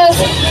 Filipinos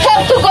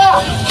have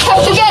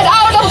to get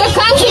out of the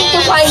country to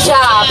find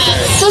jobs,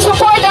 to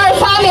support our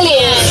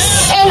families.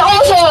 And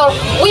also,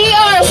 we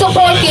are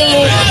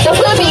supporting the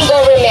Philippine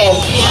government.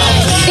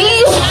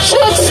 This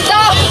should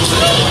stop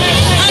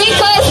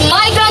because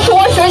migrant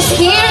workers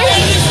here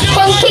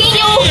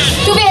continue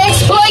to be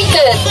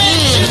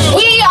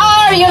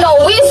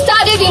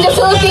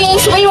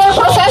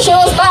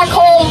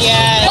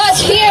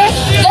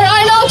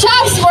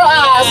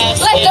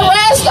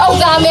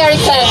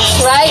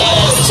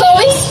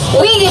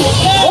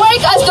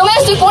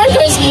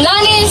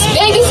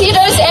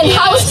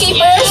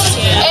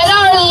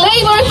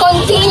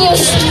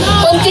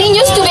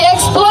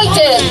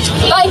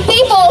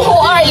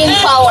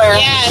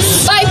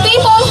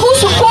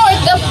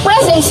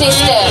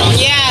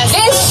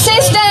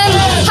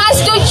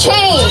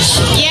mothers.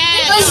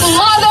 Because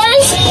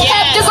mothers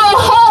have to go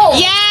home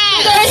to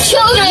their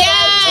children,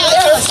 to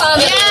their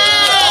families.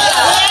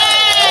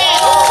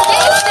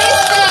 This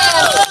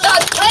system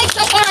that breaks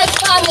apart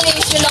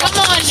families,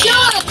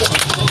 should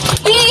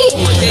be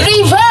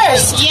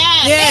reversed.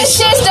 This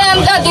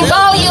system that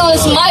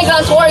devalues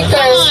migrant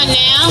workers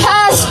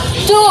has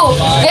to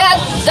get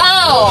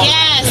down.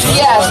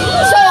 Yes.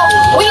 So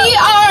we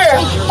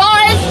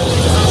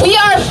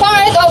are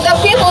part of the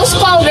People's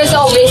Congress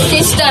of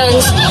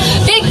Resistance,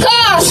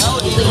 because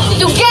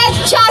to get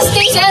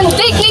justice and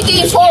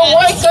dignity for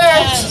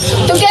workers,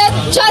 to get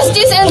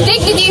justice and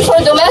dignity for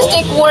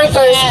domestic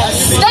workers,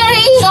 there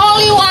is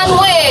only one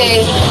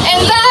way,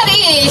 and that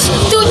is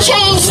to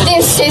change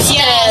this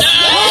system.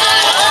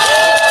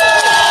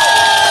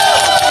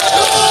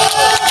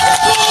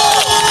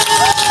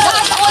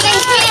 Not only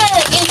here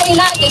in the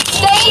United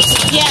States,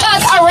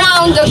 but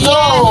around the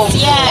globe.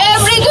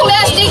 Every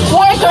domestic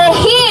worker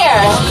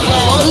here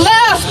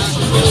left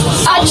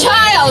a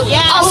child,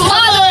 a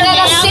mother and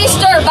a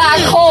sister back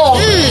home.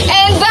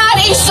 And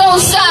that is so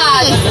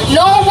sad.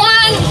 No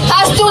one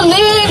has to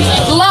live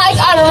like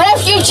a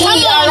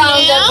refugee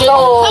around the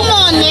globe.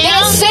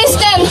 This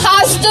system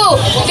has to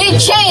be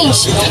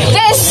changed.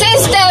 This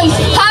system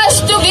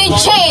has to be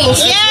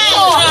changed.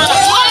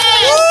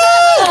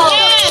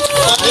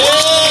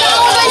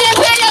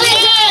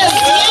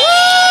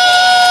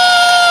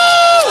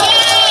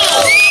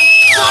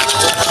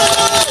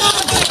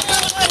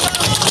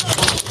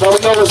 Now we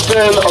know it's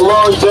been a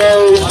long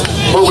day,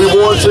 but we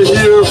want to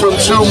hear from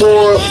two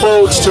more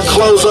folks to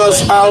close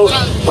us out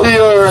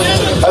here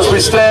as we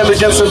stand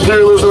against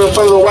imperialism in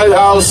front of the White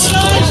House.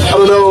 I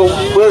don't know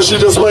where she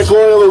just went,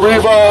 Gloria La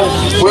Riva,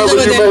 wherever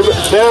you may be.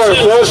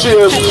 There she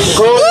is.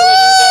 Gloria.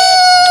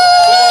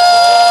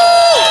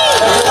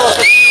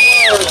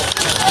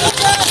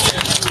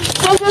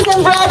 Sisters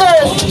and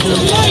brothers,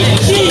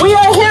 we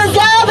are here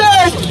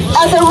gathered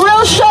as a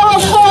real show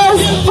of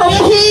force for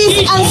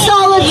peace and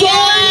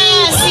solidarity.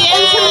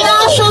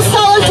 International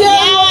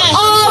solidarity with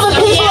all the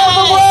people of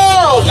the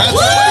world.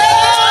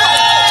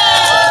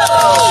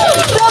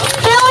 The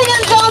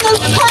billions on this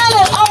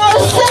planet are our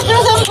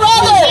sisters and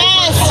brothers,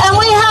 and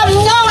we have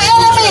no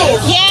enemies.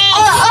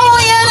 Our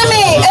only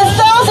enemy is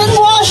those in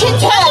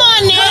Washington. Come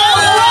on now.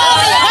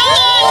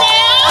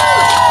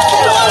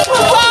 They want to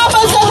rob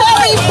us of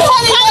every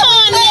penny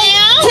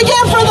to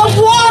get for the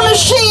war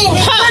machine,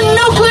 for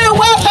nuclear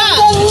weapons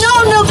and no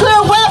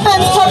nuclear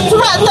weapons to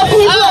threaten the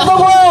people of the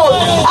world.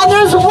 And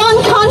there's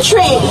one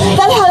country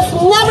that has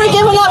never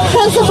given up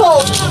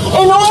principles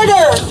in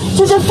order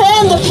to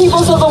defend the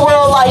peoples of the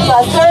world like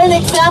us. They're an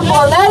example,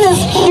 and that is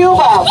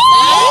Cuba.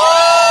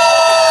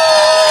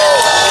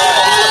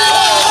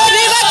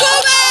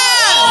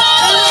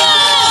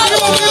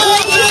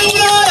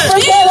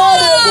 Forget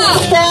others and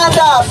stand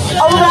up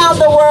around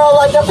the world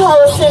like the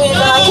Palestinians,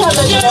 and I can't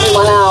mention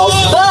anyone else.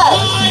 But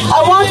I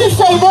want to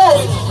say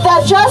this,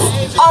 that just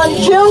on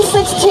June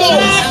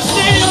 16th,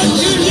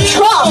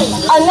 Trump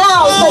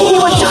announced that he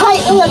would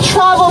tighten the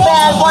travel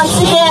ban once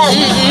again,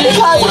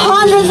 because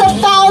hundreds of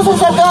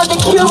thousands have gone to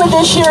Cuba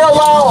this year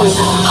alone.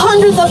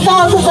 Hundreds of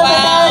thousands of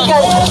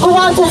Americans who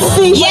want to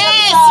see for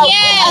themselves,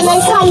 and they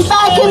come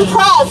back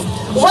impressed.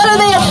 What are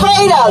they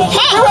afraid of?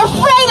 They're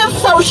afraid of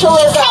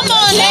socialism. Come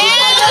on now.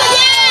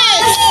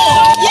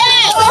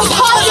 Yes. More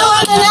popular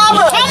than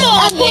ever. Come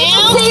on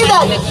now. See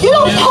that you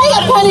don't pay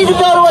a penny to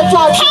go to a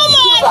doctor. Come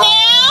on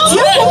now.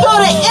 You can go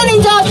to any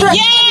doctor at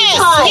any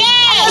time.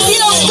 If you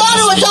don't go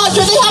to a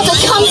doctor, they have to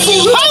come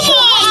see you. Come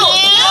on now.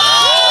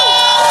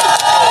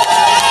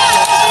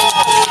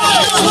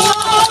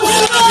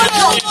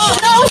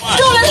 No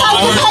student has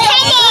to pay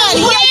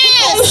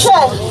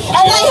education,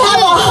 and they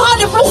have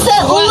 100%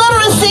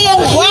 literacy in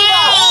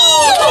Cuba.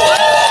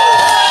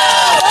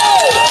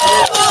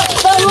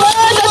 The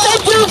more that they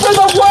do for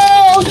the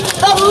world,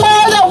 the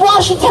more that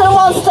Washington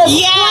wants to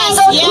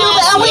strangle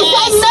Cuba, and we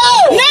say no.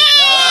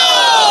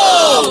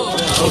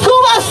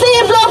 Cuba sí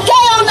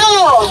bloqueo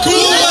no.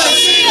 Cuba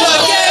sí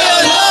bloqueo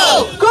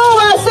no.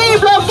 Cuba sí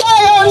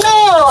bloqueo no.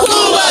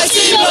 Cuba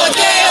sí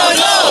bloqueo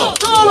no.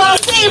 Cuba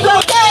sí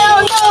bloqueo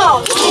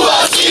no. Cuba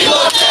sí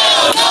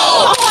bloqueo no.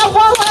 I have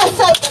one last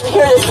segment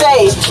here to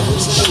say.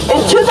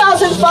 In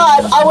 2005,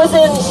 I was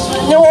in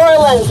New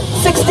Orleans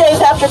 6 days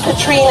after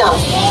Katrina,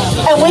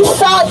 and we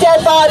saw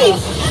dead bodies,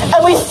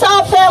 and we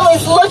saw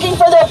families looking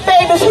for their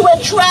babies who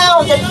had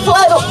drowned and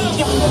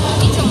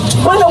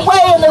went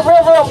away in the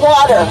river of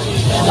water.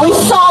 We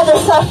saw the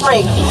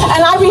suffering,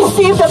 and I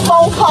received a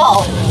phone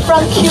call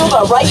from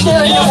Cuba right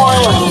there in New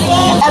Orleans,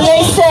 and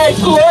they said,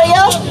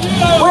 Gloria,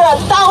 we're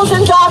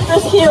 1,000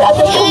 doctors here at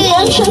the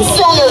convention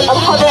center of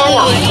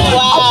Havana.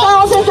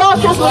 1,000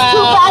 doctors with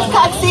 2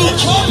 backpacks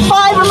each,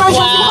 5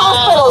 emergency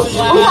hospitals.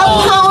 We have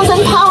pounds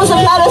and pounds of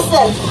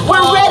medicine.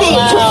 We're ready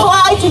to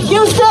fly to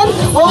Houston.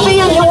 We'll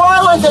be in New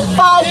Orleans in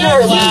 5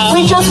 years.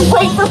 We just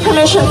wait for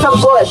permission from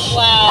Bush,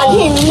 and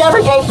he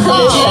never gave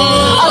permission.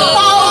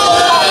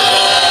 1,000.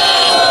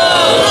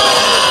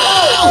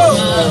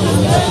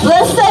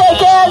 Let's say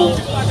again,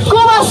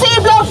 Cuba sí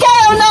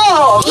bloqueo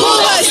no.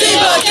 Cuba sí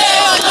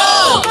bloqueo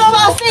no.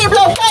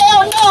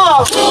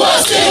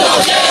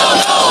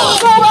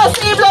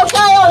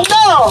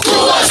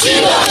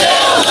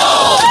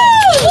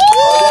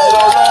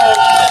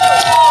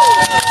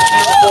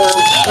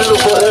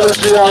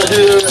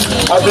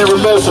 I'd be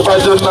remiss if I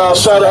didn't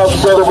shout out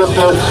together with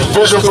the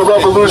Vision for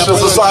Revolution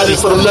Society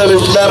for the Many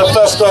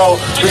manifesto.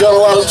 We got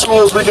a lot of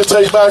tools we can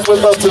take back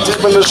with us to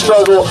deepen this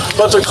struggle.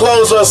 But to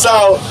close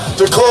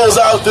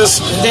out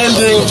this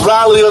ending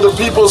rally of the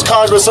People's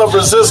Congress of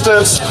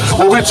Resistance,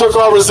 where we took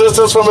our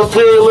resistance from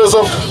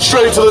imperialism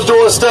straight to the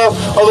doorstep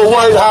of the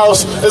White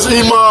House, is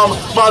Imam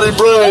Mahdi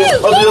Bray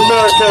of the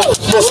American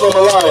Muslim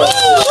Alliance.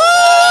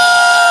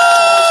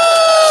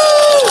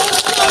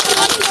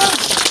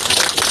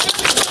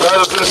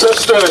 Brothers and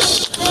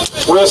sisters,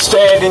 we're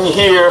standing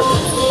here,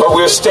 but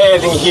we're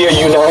standing here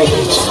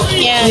united.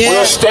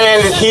 We're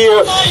standing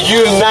here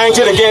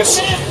united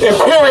against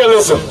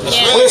imperialism.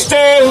 We're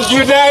standing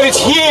united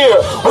here.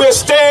 We're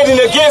standing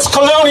against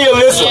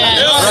colonialism.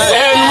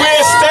 And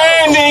we're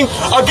standing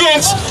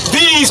against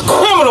these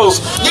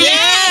criminals. These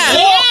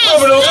war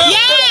criminals.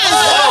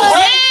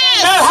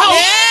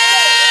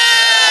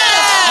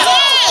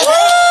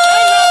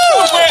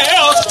 Somewhere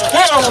else,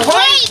 they're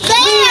right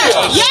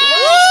there.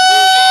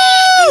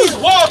 These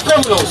war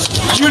criminals.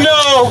 You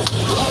know,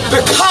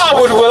 the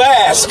coward will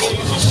ask,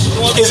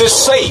 is it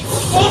safe?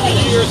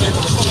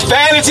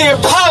 Vanity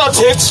and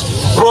politics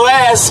will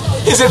ask,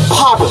 is it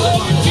popular?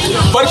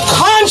 But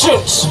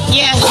conscience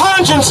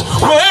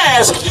will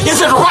ask,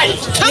 is it right?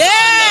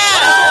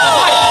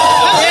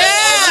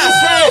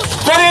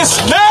 That it's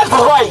not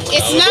right.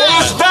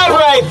 It's not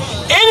right.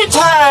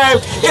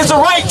 Anytime is the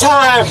right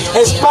time,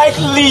 as Spike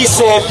Lee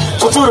said,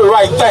 to do the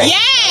right thing.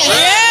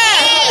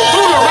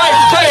 Do the right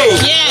thing.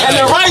 And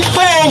the right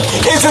thing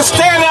is to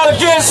stand out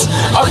against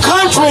a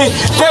country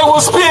that will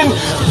spend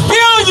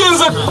billions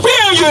and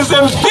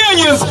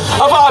billions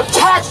of our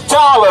tax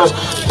dollars,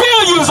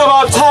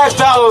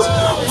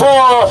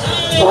 for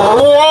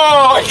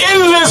war,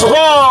 endless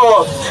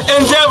war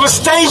and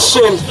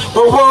devastation,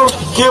 but won't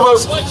give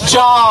us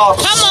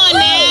jobs. Come on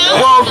now.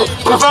 Won't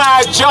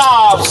provide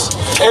jobs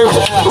and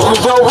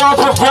won't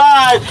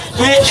provide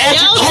the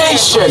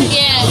education,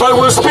 but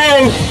will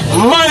spend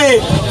money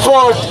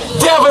for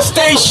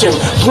devastation.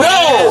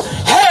 No,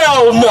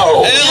 hell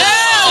no.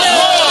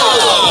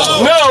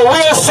 No,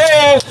 we're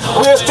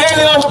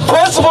standing on the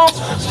principles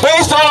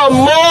based on a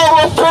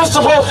moral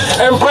principle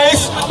and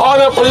based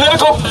on a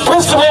political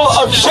principle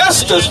of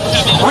justice.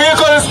 We're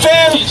going to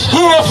stand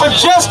here for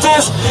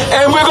justice,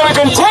 and we're going to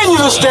continue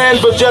to stand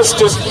for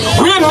justice.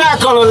 We're not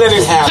going to let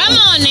it happen. Come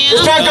on now.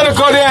 It's not going to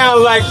go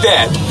down like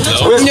that.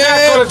 We're not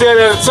going to do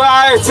that. So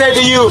I say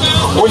to you,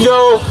 we're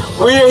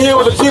here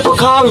with the People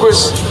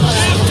Congress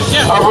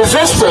of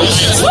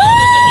Resistance.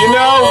 You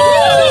know,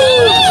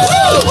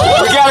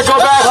 we got to go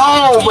back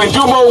home and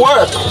do more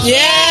work.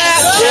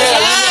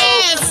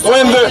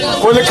 When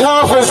the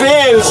conference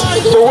ends,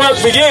 the work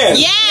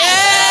begins.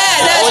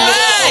 That's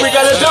what we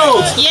got to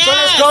do. So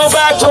let's go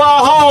back to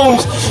our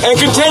homes and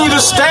continue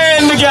to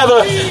stand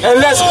together, and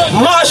let's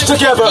march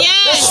together.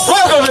 Let's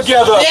struggle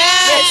together.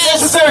 Let's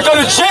necessarily go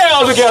to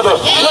jail together.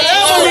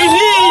 Whatever we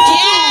need to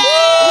do.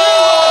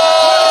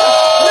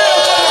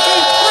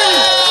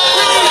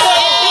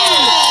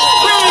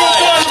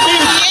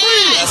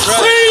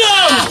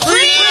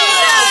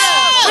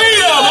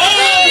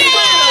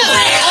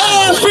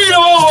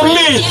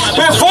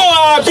 Before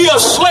I be a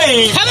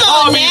slave,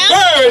 I'll be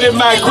buried in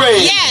my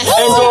grave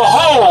and go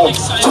home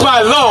to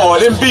my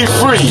Lord and be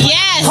free.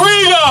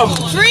 Freedom!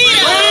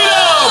 Freedom!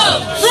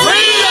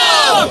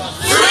 Freedom!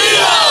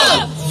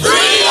 Freedom!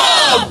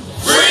 Freedom!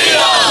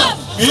 Freedom!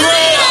 Freedom!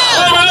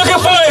 What we're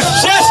looking for is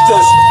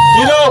justice.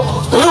 You know,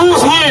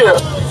 who's here?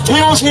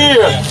 Who's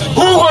here?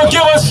 Who will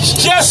give us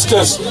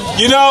justice?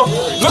 You know,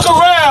 look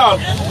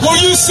around. Who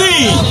do you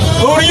see?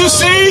 Who do you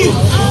see?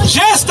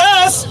 Just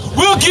us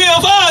will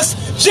give us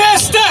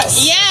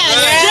justice.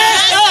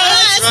 Just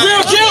us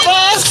will give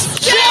us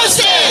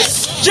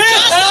justice.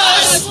 Just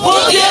us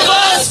will give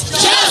us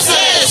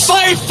justice.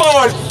 Fight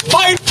for it.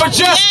 Fight for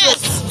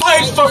justice.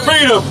 Fight for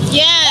freedom.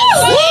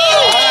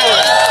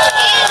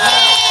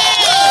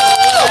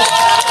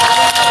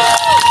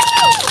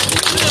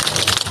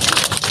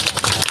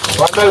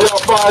 I know y'all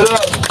fired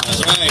up.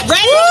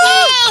 Ready to go.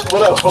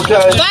 What up? Okay.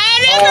 Fired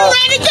up and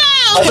ready to go.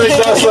 I think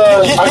that's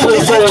I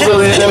couldn't say it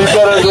really any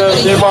better than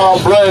Imam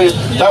Bray.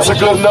 That's a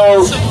good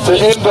note to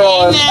end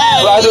on.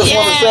 But I just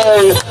want to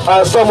say,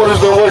 as someone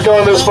who's been working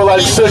on this for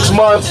like 6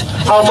 months,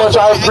 how much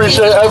I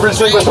appreciate every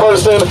single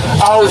person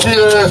out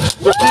here,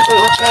 the people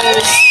who came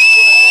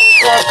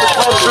across the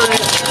country,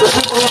 the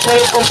people who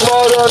came from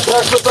Florida and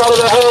Texas out of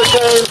the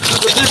hurricane,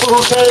 the people who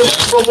came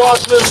from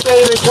Washington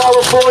State and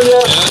California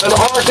and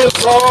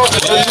Arkansas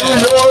and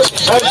New York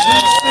and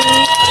DC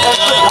and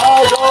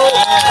Chicago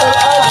and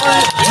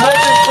every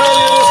making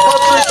clearly in this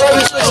country,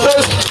 36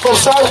 states, from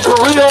South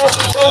Korea,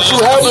 folks who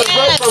have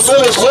been from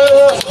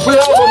Venezuela. We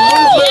have a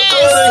movement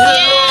building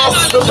here now,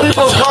 the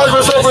People's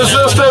Congress of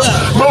Resistance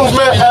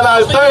movement, and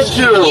I thank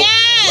you.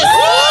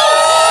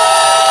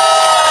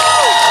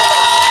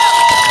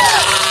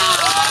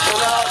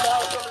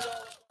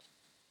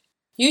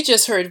 You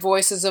just heard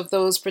voices of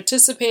those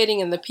participating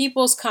in the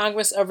People's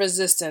Congress of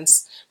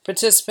Resistance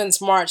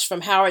Participants marched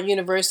from Howard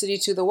University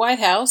to the White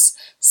House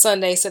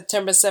Sunday,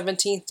 September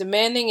 17th,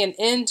 demanding an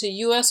end to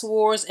U.S.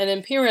 wars and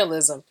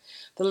imperialism.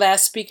 The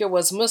last speaker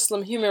was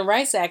Muslim human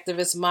rights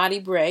activist Madi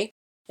Bray,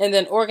 and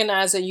then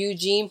organizer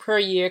Eugene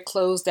Puryear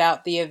closed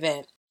out the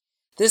event.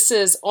 This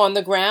is On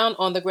the Ground,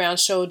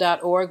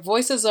 onthegroundshow.org,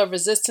 Voices of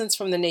Resistance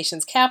from the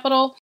nation's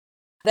capital.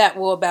 That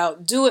will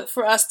about do it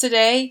for us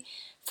today.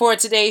 For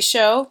today's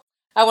show,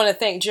 I want to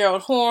thank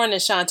Gerald Horn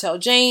and Chantel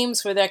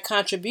James for their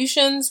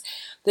contributions.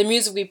 The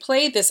music we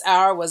played this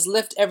hour was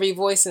Lift Every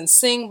Voice and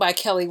Sing by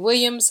Kelly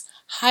Williams,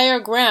 Higher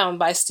Ground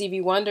by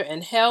Stevie Wonder,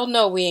 and Hell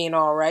No We Ain't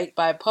All Right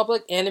by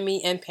Public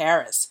Enemy and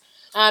Paris.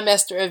 I'm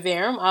Esther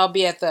Averum. I'll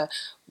be at the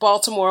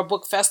Baltimore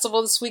Book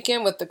Festival this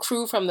weekend with the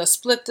crew from the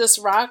Split This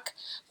Rock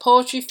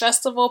Poetry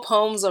Festival,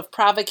 Poems of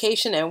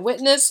Provocation and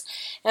Witness,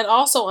 and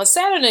also on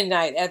Saturday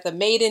night at the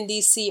Made in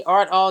DC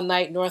Art All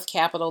Night North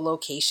Capitol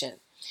location.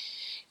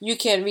 You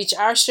can reach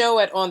our show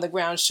at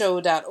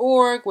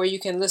onthegroundshow.org, where you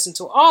can listen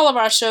to all of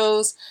our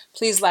shows.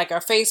 Please like our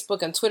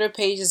Facebook and Twitter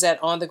pages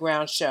at On The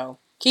Ground Show.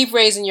 Keep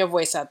raising your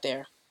voice out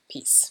there.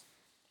 Peace.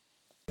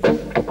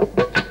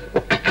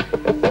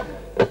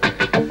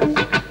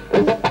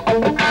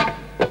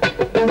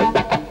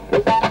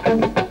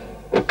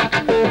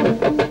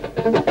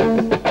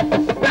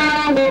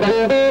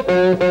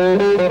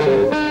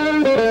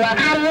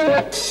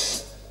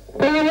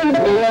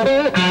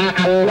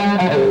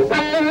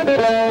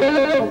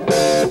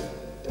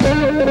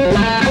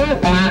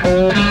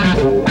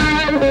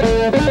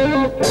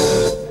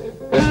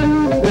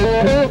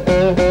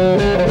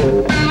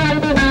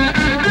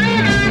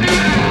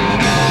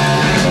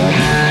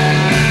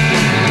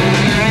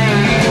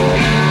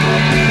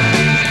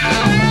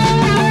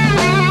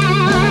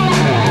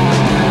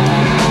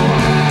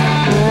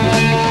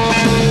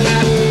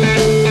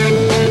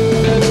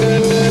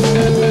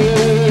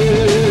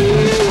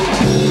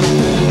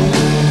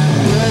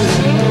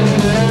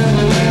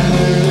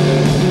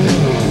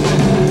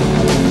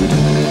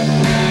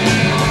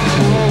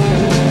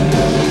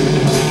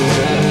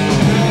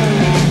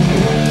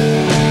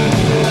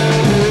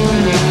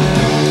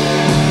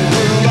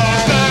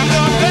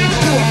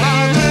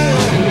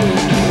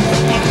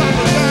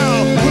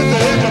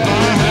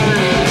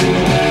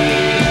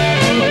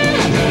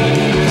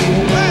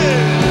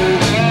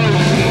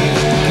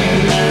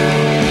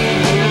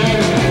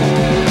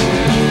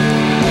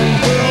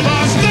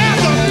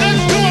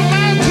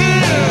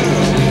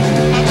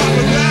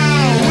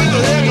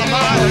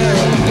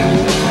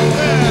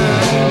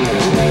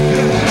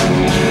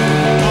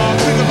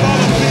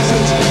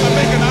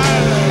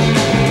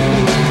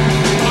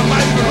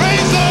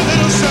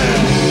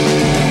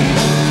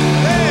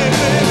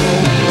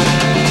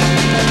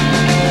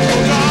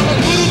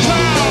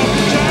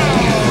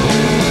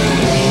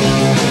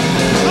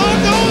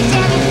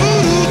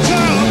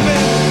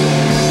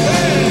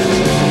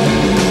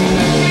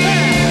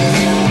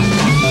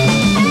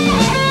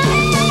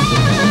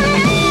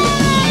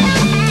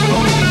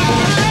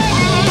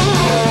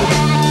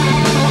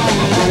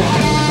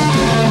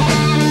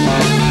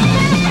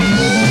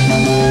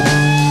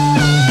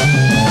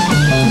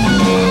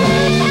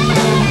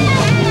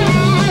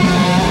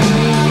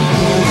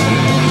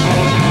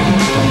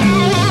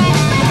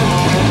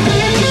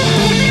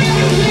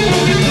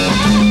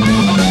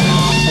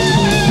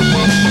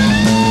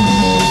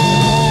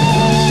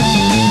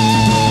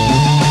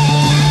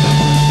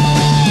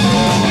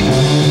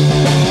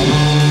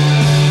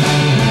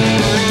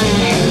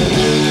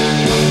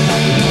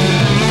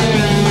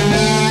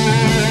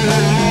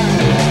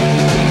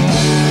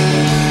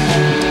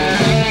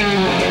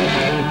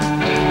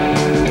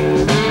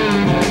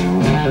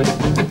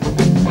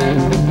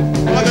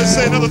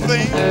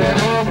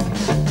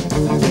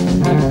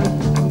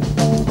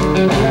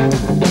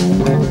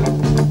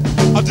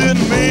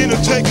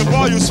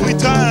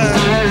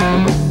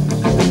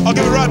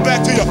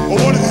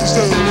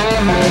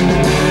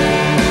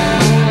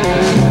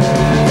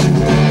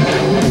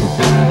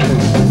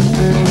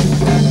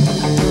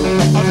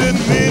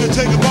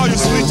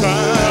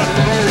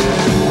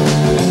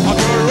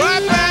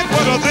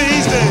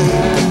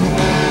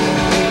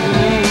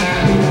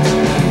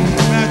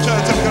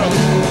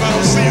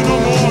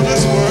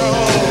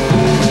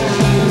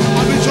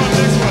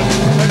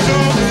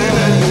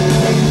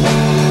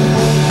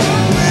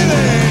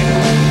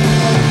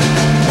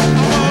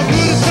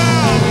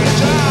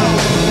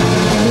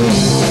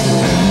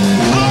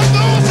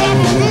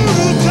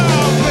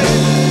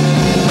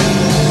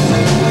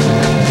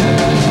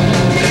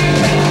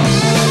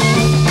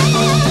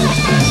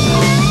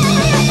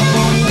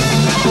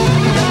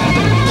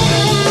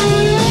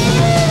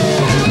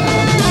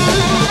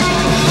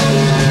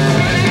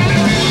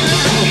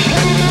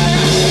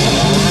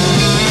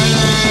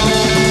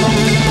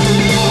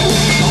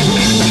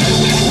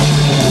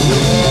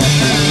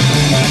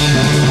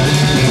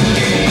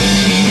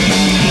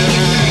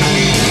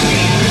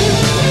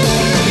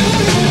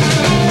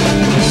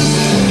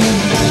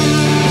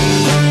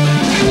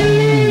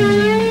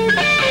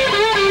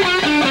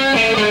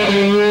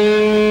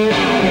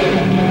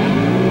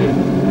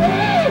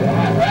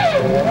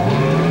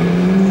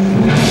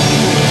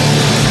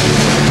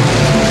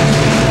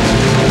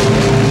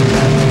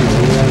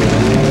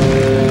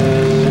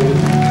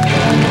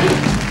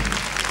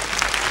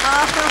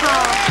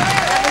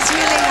 That was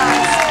really nice.